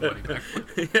 Like my money back.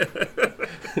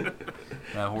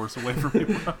 That horse away from me,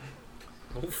 bro.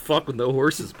 Don't fuck with no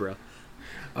horses, bro.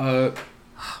 Like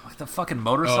the fucking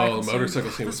motorcycle the scene.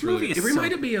 motorcycle scene This was really... movie It is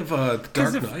reminded me of The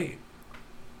Dark Knight.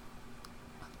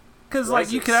 Because,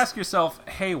 like, you could ask yourself,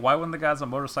 hey, why wouldn't the guys on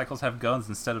motorcycles have guns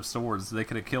instead of swords? They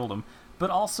could have killed them. But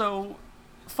also,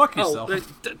 fuck yourself.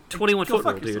 21-foot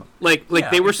rule, dude. yourself. Like Yeah,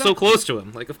 they were so exactly. close to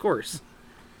him. Like, of course.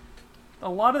 A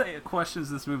lot of the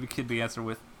questions this movie could be answered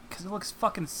with, because it looks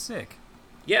fucking sick.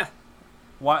 Yeah.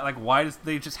 Why does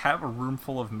they just have a room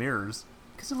full of mirrors?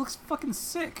 Because it looks fucking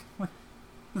sick.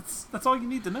 That's all you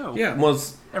need to know. Yeah, well,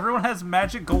 Everyone has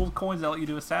magic gold coins that let you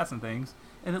do assassin things,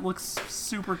 and it looks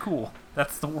super cool.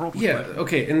 That's the world. we yeah, live in.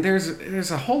 okay, and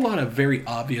there's a whole lot of very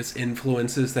obvious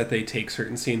influences that they take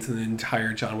certain scenes in the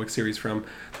entire John Wick series from.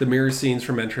 The mirror scenes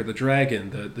from Enter the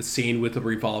Dragon, the scene with the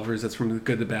revolvers, that's from The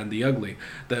Good, the Bad, and the Ugly.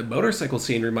 The motorcycle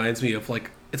scene reminds me of,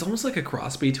 like, it's almost like a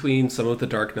cross between some of The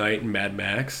Dark Knight and Mad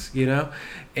Max, you know?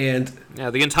 And yeah,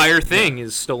 the entire thing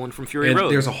is stolen from Fury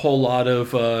Road. There's a whole lot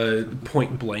of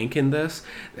Point Blank in this.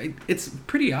 It's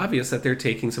pretty obvious that they're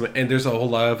taking some, and there's a whole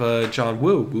lot of John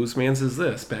Woo. Woo's Man's Is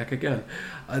This, back again.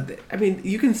 I mean,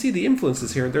 you can see the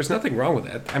influences here. There's nothing wrong with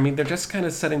that. I mean, they're just kind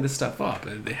of setting this stuff up.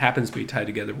 It happens to be tied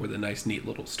together with a nice, neat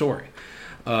little story.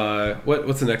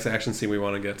 What's the next action scene we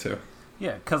want to get to?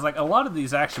 Yeah, because like a lot of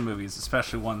these action movies,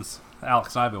 especially ones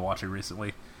Alex and I've been watching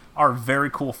recently, are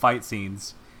very cool fight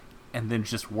scenes, and then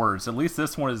just words. At least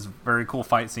this one is very cool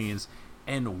fight scenes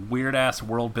and weird ass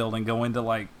world building. Go into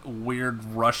like weird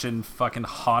Russian fucking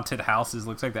haunted houses.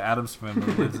 Looks like the Addams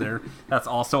Family lives there. That's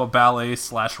also a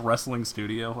ballet/wrestling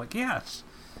studio. Like, yeah.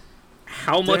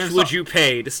 How much would you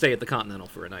pay to stay at the Continental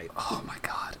for a night? Oh my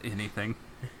god, anything.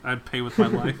 I'd pay with my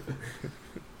life.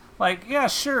 Like, yeah,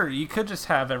 sure, you could just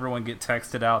have everyone get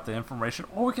texted out the information,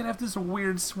 or we could have this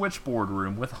weird switchboard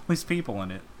room with all these people in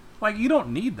it. Like, you don't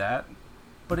need that,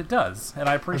 but it does, and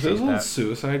I Are appreciate those little that.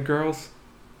 Suicide Girls?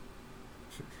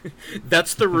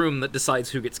 That's the room that decides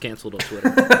who gets canceled on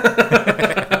Twitter.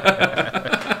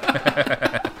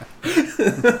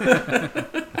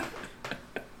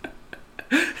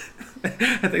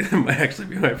 I think that might actually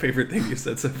be my favorite thing you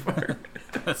said so far.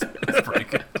 That's pretty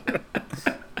good.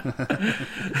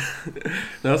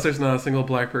 Notice there's not a single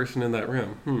black person in that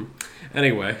room.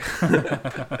 Anyway.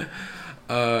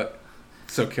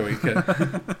 So can we get...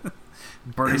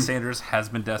 Bernie Sanders has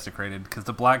been desecrated because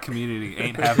the black community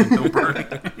ain't having no Bernie.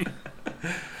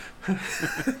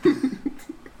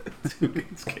 Dude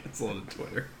gets canceled on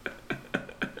Twitter.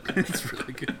 It's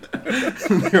really good.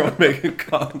 They're all making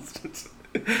comments.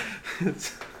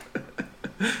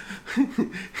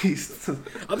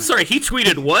 I'm sorry, he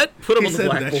tweeted what? Put him He on the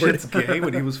said that blackboard. shit's gay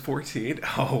when he was 14.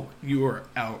 Oh, you are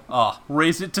out. Oh,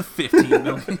 raise it to 15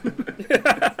 million.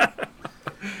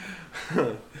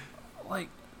 Like,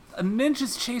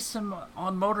 ninjas chase him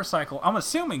on motorcycle. I'm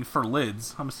assuming for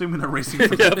lids. I'm assuming they're racing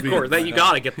for Yeah, lids. of course. You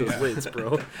gotta get those lids,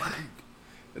 bro.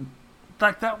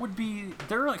 Like, that would be...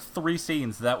 There are, like, 3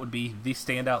 scenes that would be the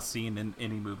standout scene in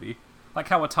any movie. Like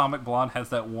how Atomic Blonde has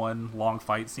that one long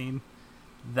fight scene.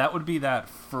 That would be that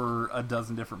for a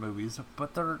dozen different movies.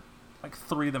 But there are, like,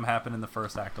 3 of them happen in the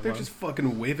first act alone. They're just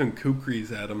fucking waving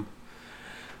kukris at him.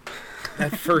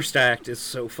 That first act is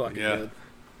so fucking good.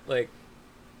 Like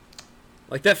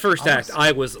that first act,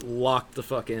 I was locked the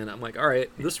fuck in. I'm like, all right,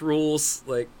 this rules.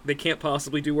 Like, they can't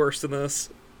possibly do worse than this.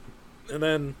 And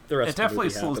then the rest. It definitely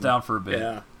of the movie slows happened. down for a bit.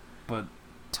 Yeah. But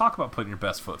talk about putting your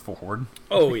best foot forward.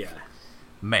 Oh yeah.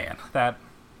 Man, that...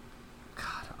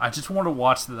 God, I just want to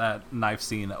watch that knife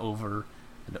scene over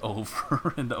and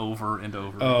over and over and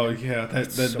over. Oh, again. yeah.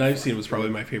 That knife scene was probably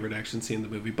my favorite action scene in the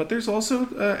movie. But there's also,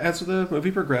 as the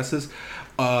movie progresses,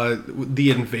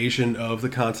 the invasion of the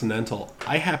Continental.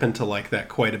 I happen to like that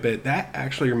quite a bit. That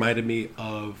actually reminded me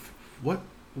of... What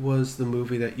was the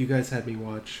movie that you guys had me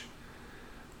watch?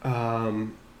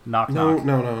 Knock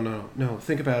No.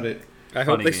 Think about it. I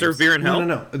hope Funny they serve games. beer in hell.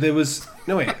 No. There was...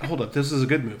 No, wait. Hold up. This is a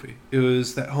good movie. It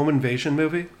was that Home Invasion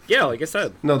movie? Yeah, like I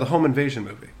said. No, the Home Invasion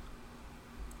movie.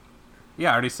 Yeah,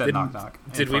 I already said knock knock.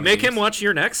 Did we make him watch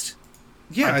your next?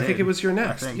 Yeah, I think it was Your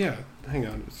Next. think. Yeah, hang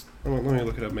on. Let me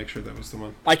look it up, make sure that was the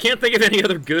one. I can't think of any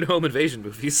other good home invasion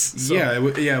movies. So. Yeah,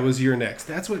 it was Your Next.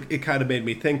 That's what it kind of made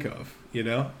me think of, you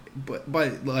know? But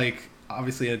like,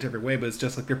 obviously in a different way, but it's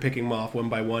just like they're picking them off one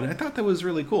by one. I thought that was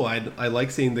really cool. I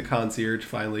like seeing the concierge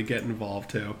finally get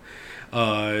involved, too.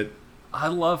 I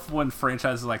love when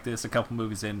franchises like this, a couple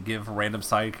movies in, give random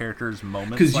side characters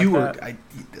moments because like you were, that.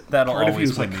 That'll part of you always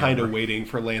was like win me kind of over. waiting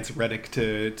for Lance Reddick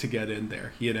to get in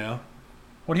there, you know?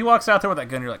 When he walks out there with that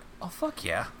gun, you're like, oh, fuck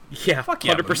yeah. Yeah, Fuck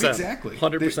yeah, 100%. exactly.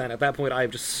 100%. At that point, I'm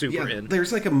just super Yeah, in.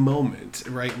 there's like a moment,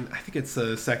 right? And I think it's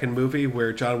the second movie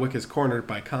where John Wick is cornered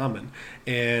by Common,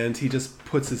 and he just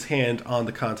puts his hand on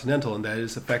the Continental, and that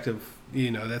is effective.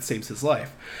 You know, that saves his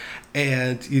life.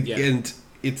 And and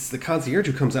it's the concierge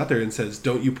who comes out there and says,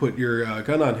 "Don't you put your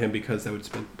gun on him because that would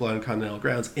spill blood on Continental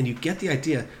grounds." And you get the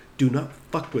idea: do not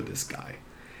fuck with this guy.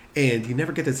 And you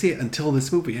never get to see it until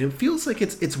this movie, and it feels like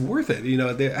it's worth it. You know,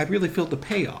 I really feel the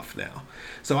payoff now.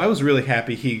 So I was really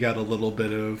happy he got a little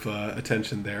bit of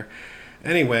attention there.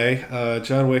 Anyway,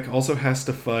 John Wick also has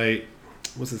to fight,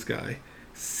 what's this guy?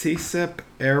 Sisep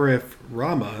Arif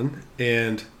Rahman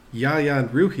and Yayan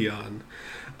Ruhian.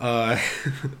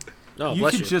 Oh, You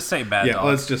bless could you. just say Mad Yeah, Dog.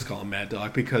 let's just call him Mad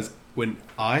Dog, because when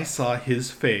I saw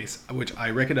his face, which I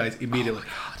recognized immediately,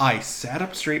 I sat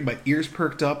up straight, my ears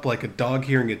perked up like a dog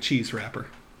hearing a cheese wrapper.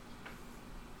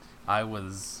 I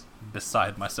was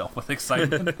beside myself with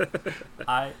excitement.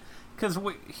 Because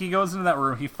he goes into that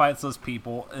room, he fights those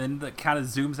people, and it kind of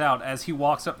zooms out as he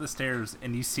walks up the stairs,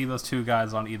 and you see those two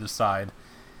guys on either side.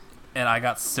 And I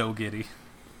got so giddy.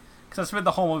 Because I spent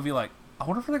the whole movie like, I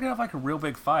wonder if they're going to have like a real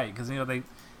big fight. Because, you know, they...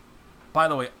 By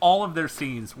the way, all of their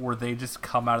scenes where they just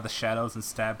come out of the shadows and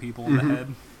stab people in the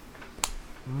head.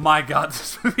 My God,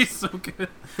 this movie's so good.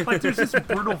 Like, there's this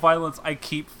brutal violence I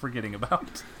keep forgetting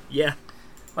about. Yeah.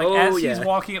 Like, Oh, as yeah. he's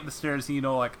walking up the stairs, you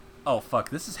know, like, oh,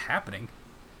 fuck, this is happening.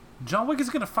 John Wick is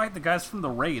going to fight the guys from The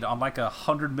Raid on, like,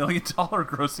 $100 million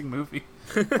grossing movie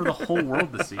for the whole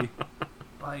world to see.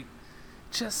 Like,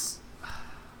 just...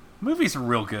 Movies are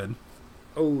real good.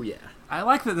 Oh, yeah. I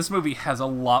like that this movie has a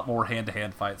lot more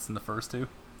hand-to-hand fights than the first two.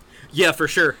 Yeah, for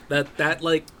sure. That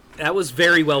was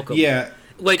very welcome. Yeah.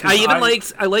 Like,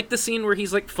 I like the scene where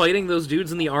he's, like, fighting those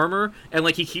dudes in the armor, and,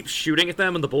 like, he keeps shooting at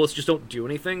them, and the bullets just don't do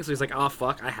anything, so he's like, oh,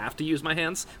 fuck, I have to use my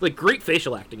hands. Like, great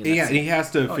facial acting in that Yeah, and scene. he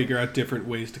has to figure out different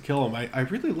ways to kill him. I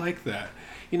really like that.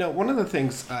 You know, one of the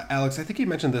things, Alex, I think you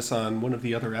mentioned this on one of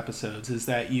the other episodes, is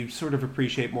that you sort of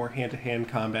appreciate more hand-to-hand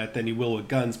combat than you will with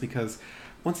guns, because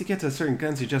once you get to certain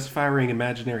guns, you're just firing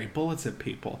imaginary bullets at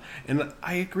people. And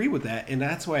I agree with that, and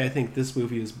that's why I think this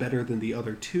movie is better than the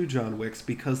other two John Wicks,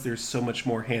 because there's so much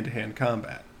more hand-to-hand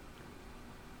combat.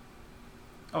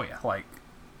 Oh, yeah, like...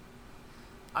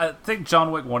 I think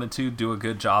John Wick 1 and 2 do a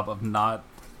good job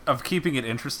of keeping it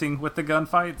interesting with the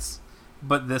gunfights,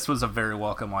 but this was a very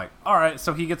welcome, like, alright,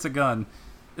 so he gets a gun,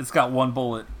 it's got one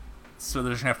bullet, so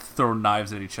they're just gonna have to throw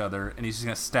knives at each other, and he's just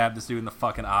gonna stab this dude in the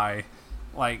fucking eye.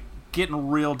 Like, getting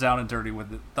real down and dirty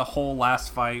with it. The whole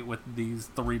last fight with these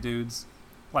three dudes.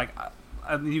 Like,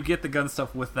 you get the gun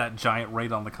stuff with that giant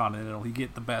raid on the Continental. You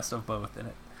get the best of both in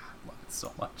it. I love it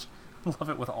so much. I love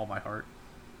it with all my heart.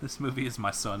 This movie is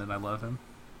my son, and I love him.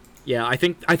 Yeah, I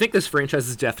think this franchise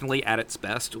is definitely at its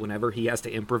best whenever he has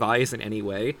to improvise in any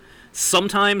way.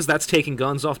 Sometimes that's taking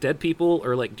guns off dead people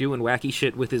or like doing wacky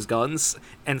shit with his guns,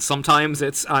 and sometimes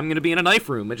it's I'm gonna be in a knife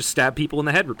room and just stab people in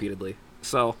the head repeatedly.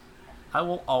 So I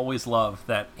will always love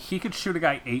that he could shoot a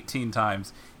guy 18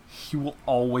 times. He will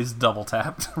always double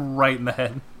tap right in the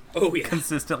head. Oh yeah,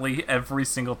 consistently every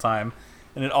single time,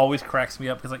 and it always cracks me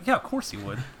up because like, yeah, of course he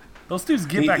would. Those dudes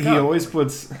get back up. He always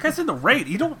puts... That guy's in the raid.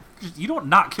 You don't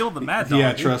not kill the Mad Dog.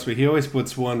 Yeah, trust me. He always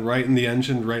puts one right in the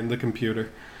engine, right in the computer.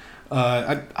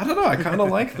 I don't know. I kind of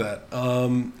like that.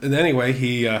 And anyway,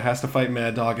 he has to fight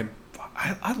Mad Dog, and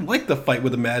I like the fight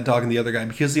with the Mad Dog and the other guy,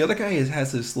 because the other guy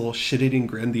has this little shit-eating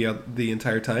grin the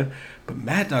entire time, but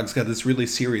Mad Dog's got this really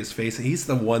serious face, and he's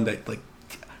the one that, like,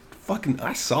 fucking...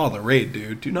 I saw the raid,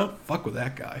 dude. Do not fuck with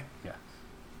that guy. Yeah.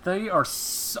 They are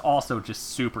also just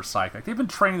super psyched. Like, they've been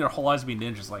training their whole lives to be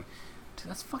ninjas. Like, dude,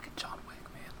 that's fucking John Wick,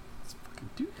 man. Let's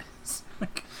fucking do this.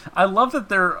 Like, I love that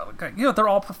they're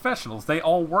all professionals. They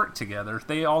all work together.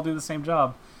 They all do the same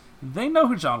job. They know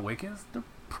who John Wick is. They're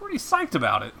pretty psyched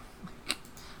about it.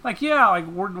 Like, yeah, like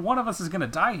one of us is gonna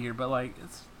die here, but like,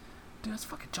 it's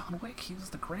fucking John Wick. He was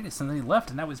the greatest, and then he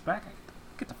left, and now he's back. I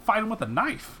get to fight him with a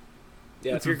knife.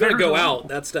 yeah. It's If you're gonna go very out, cool.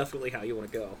 that's definitely how you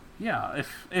want to go. Yeah,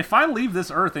 if I leave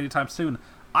this earth anytime soon,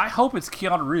 I hope it's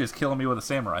Keanu Reeves killing me with a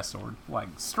samurai sword. Like,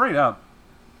 straight up.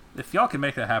 If y'all can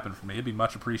make that happen for me, it'd be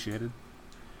much appreciated.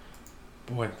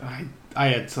 Boy, I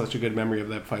had such a good memory of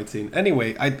that fight scene.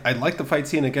 Anyway, I like the fight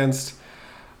scene against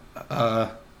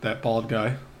that bald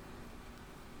guy.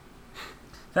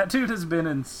 That dude has been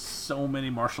in so many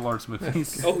martial arts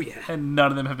movies. Oh, yeah. And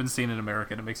none of them have been seen in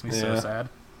America. It makes me so Yeah. sad.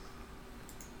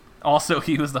 Also,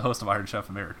 he was the host of Iron Chef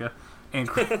America.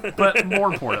 But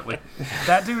more importantly,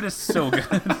 that dude is so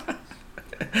good.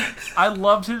 I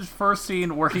loved his first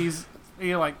scene where he's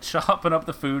like chopping up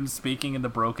the food and speaking in the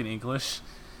broken English.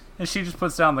 And she just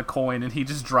puts down the coin and he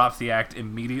just drops the act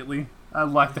immediately. I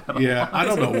like that a Yeah, lot. I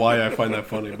don't know why I find that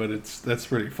funny, but that's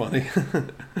pretty funny.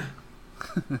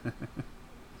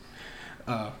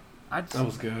 That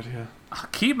was good, yeah.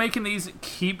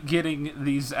 Keep getting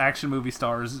these action movie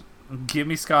stars. Give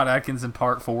me Scott Adkins in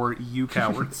part 4, you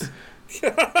cowards.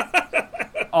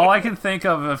 All I can think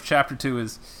of Chapter 2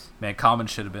 is, man, Common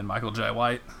should have been Michael Jai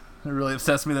White. It really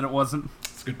upsets me that it wasn't.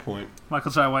 That's a good point.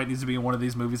 Michael Jai White needs to be in one of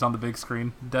these movies on the big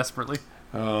screen, desperately.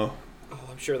 Oh,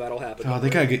 I'm sure that'll happen. they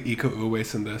gotta get Iko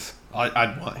Uwais in this.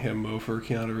 I'd want him over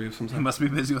Keanu Reeves He sometime. must be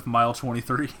busy with Mile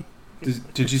 23.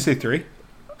 Did you say 3?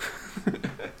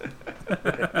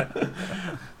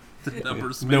 The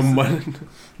numbers. No wonder.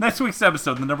 Next week's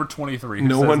episode, the number 23.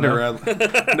 No wonder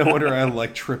I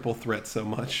like Triple Threat so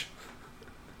much.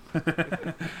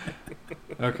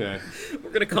 Okay. We're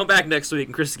going to come back next week,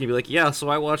 and Chris is going to be like, yeah, so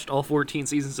I watched all 14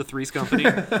 seasons of Three's Company.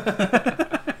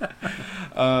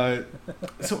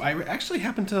 So I actually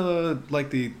happen to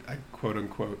like the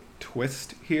quote-unquote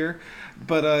twist here.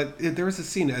 But there was a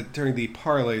scene during the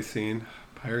parlay scene,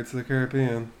 Pirates of the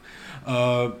Caribbean,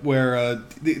 where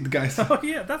the guy... Oh,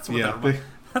 yeah, that's what Yeah,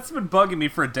 that's been bugging me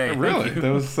for a day. Really? Thank you.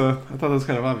 That was I thought that was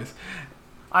kind of obvious.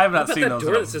 I have not What about seen that those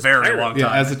door in that a says very pirate? long time.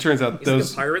 Yeah, as it turns out, You think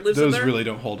those a pirate lives in those there? really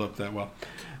don't hold up that well.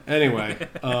 Anyway,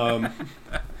 I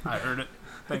heard it.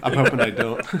 Thank I'm you. hoping I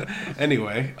don't.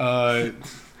 Anyway,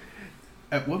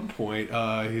 at one point,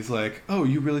 he's like, "Oh,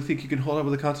 you really think you can hold up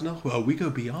with the Continental? Well, we go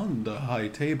beyond the high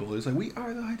table." He's like, "We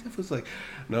are the high table." It's like,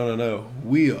 "No,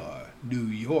 we are New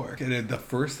York." And then the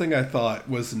first thing I thought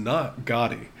was not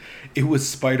Gotti, it was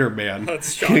Spider-Man.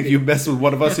 That's shocking. You mess with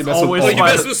one of us, It's you mess with always all You of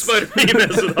mess us. with Spider-Man, you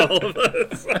mess with all of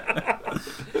us.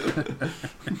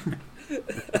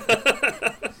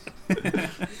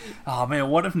 Oh man,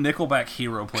 what if Nickelback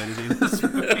Hero played it in this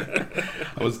movie?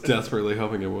 I was desperately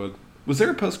hoping it would. Was there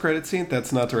a post-credit scene?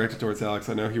 That's not directed towards Alex.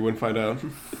 I know he wouldn't find out.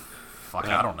 Fuck,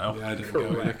 I don't know. Yeah, I didn't go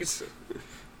either. Correct.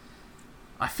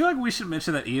 I feel like we should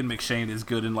mention that Ian McShane is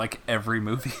good in like every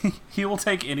movie. He will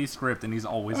take any script and he's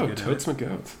always Oh, good in Totes it.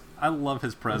 McGoat. I love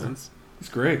his presence. He's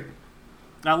great.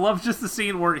 I love just the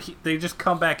scene where they just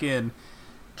come back in,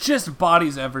 just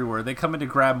bodies everywhere. They come in to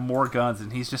grab more guns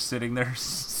and he's just sitting there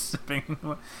sipping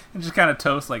and just kind of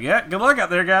toast like, yeah, good luck out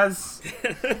there, guys.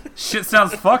 Shit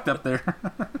sounds fucked up there.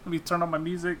 Let me turn on my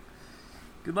music.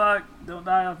 Good luck. Don't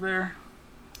die out there.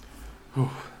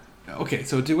 Okay,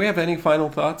 so do we have any final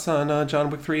thoughts on John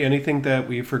Wick 3? Anything that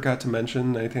we forgot to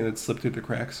mention? Anything that slipped through the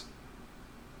cracks?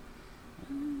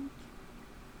 I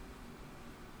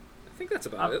think that's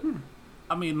about it.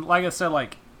 I mean, like I said,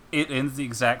 like it ends the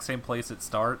exact same place it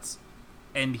starts,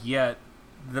 and yet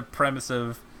the premise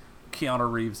of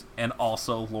Keanu Reeves and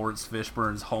also Lawrence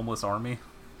Fishburne's homeless army.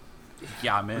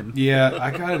 Yeah, I'm in. Yeah, I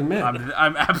gotta admit.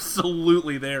 I'm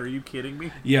absolutely there. Are you kidding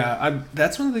me? Yeah,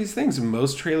 that's one of these things.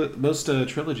 Most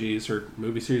trilogies or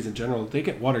movie series in general, they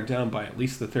get watered down by at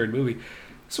least the third movie.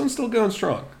 This one's still going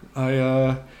strong.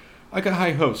 I got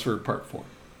high hopes for part 4.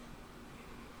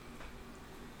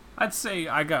 I'd say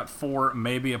I got 4,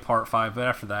 maybe a part 5, but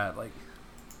after that, like,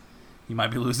 you might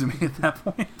be losing me at that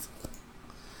point.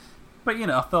 But you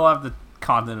know, they'll have the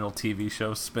Continental TV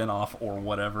show spin-off or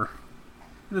whatever.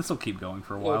 This will keep going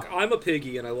for a while. Look, I'm a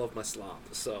piggy and I love my slop,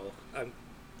 so I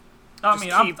just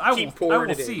mean, keep I will pouring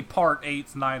it in. see part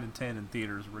 8, 9, and 10 in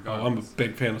theaters Oh, regardless. I'm a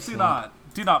big fan of do Slump.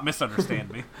 not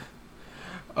misunderstand me.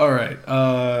 All right.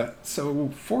 So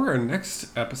for our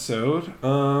next episode,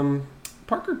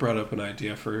 Parker brought up an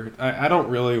idea for. I don't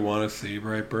really want to see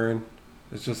Brightburn.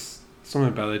 It's just something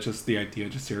about it. Just the idea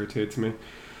just irritates me.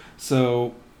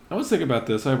 So I was thinking about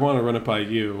this. I want to run it by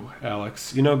you,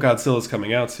 Alex. You know Godzilla's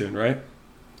coming out soon, right?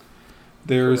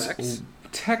 There's Correct.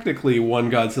 technically one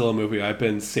Godzilla movie I've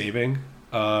been saving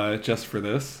just for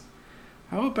this.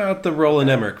 How about the Roland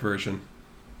Emmerich version?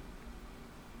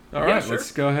 All right, sure.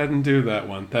 let's go ahead and do that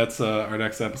one. That's our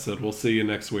next episode. We'll see you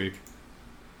next week.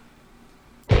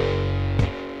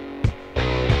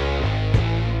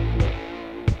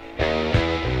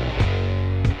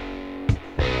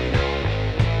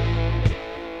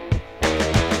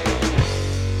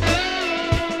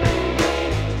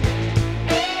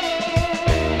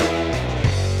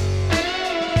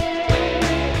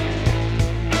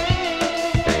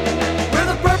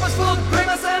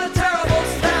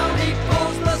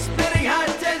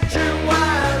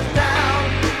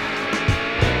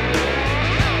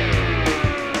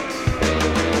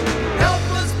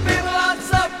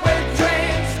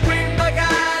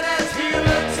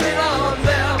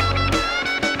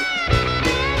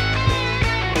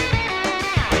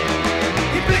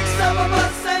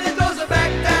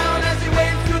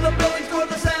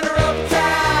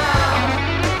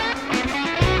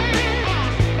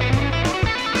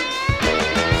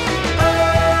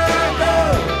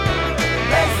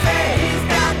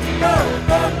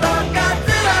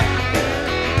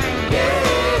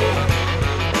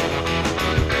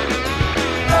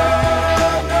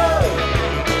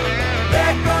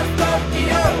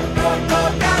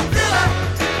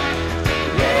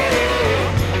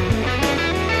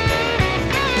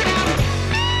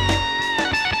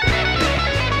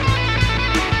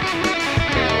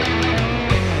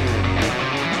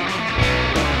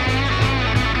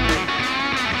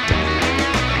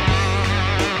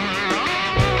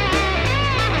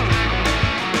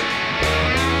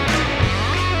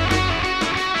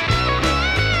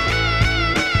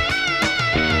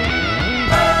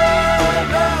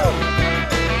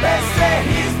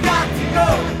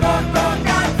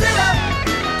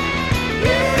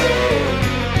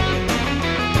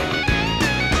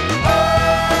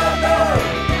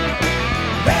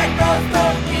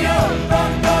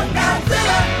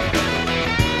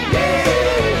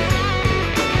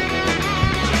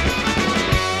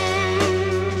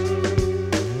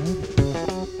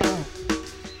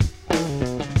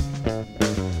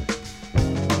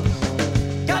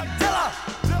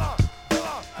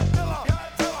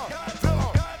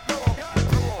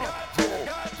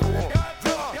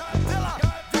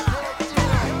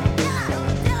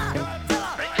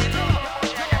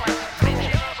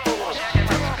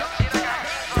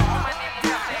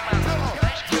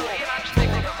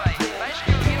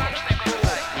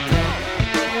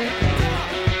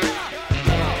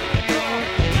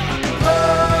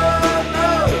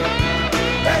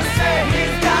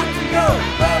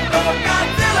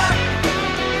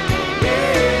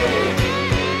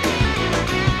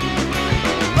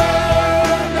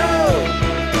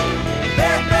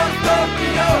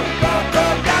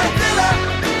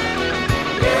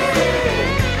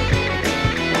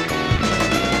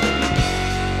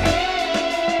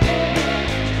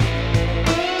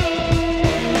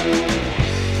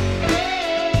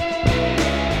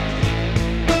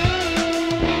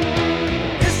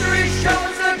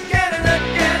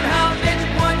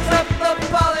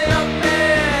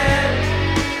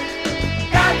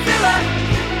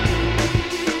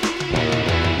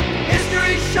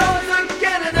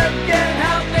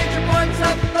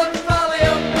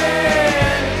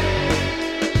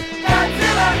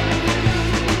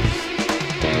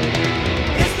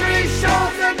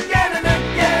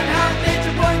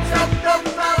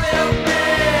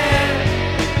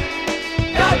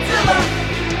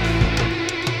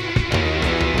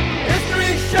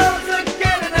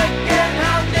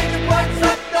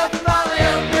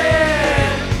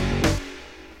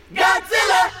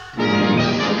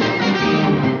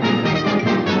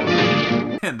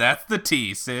 That's the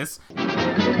T, sis.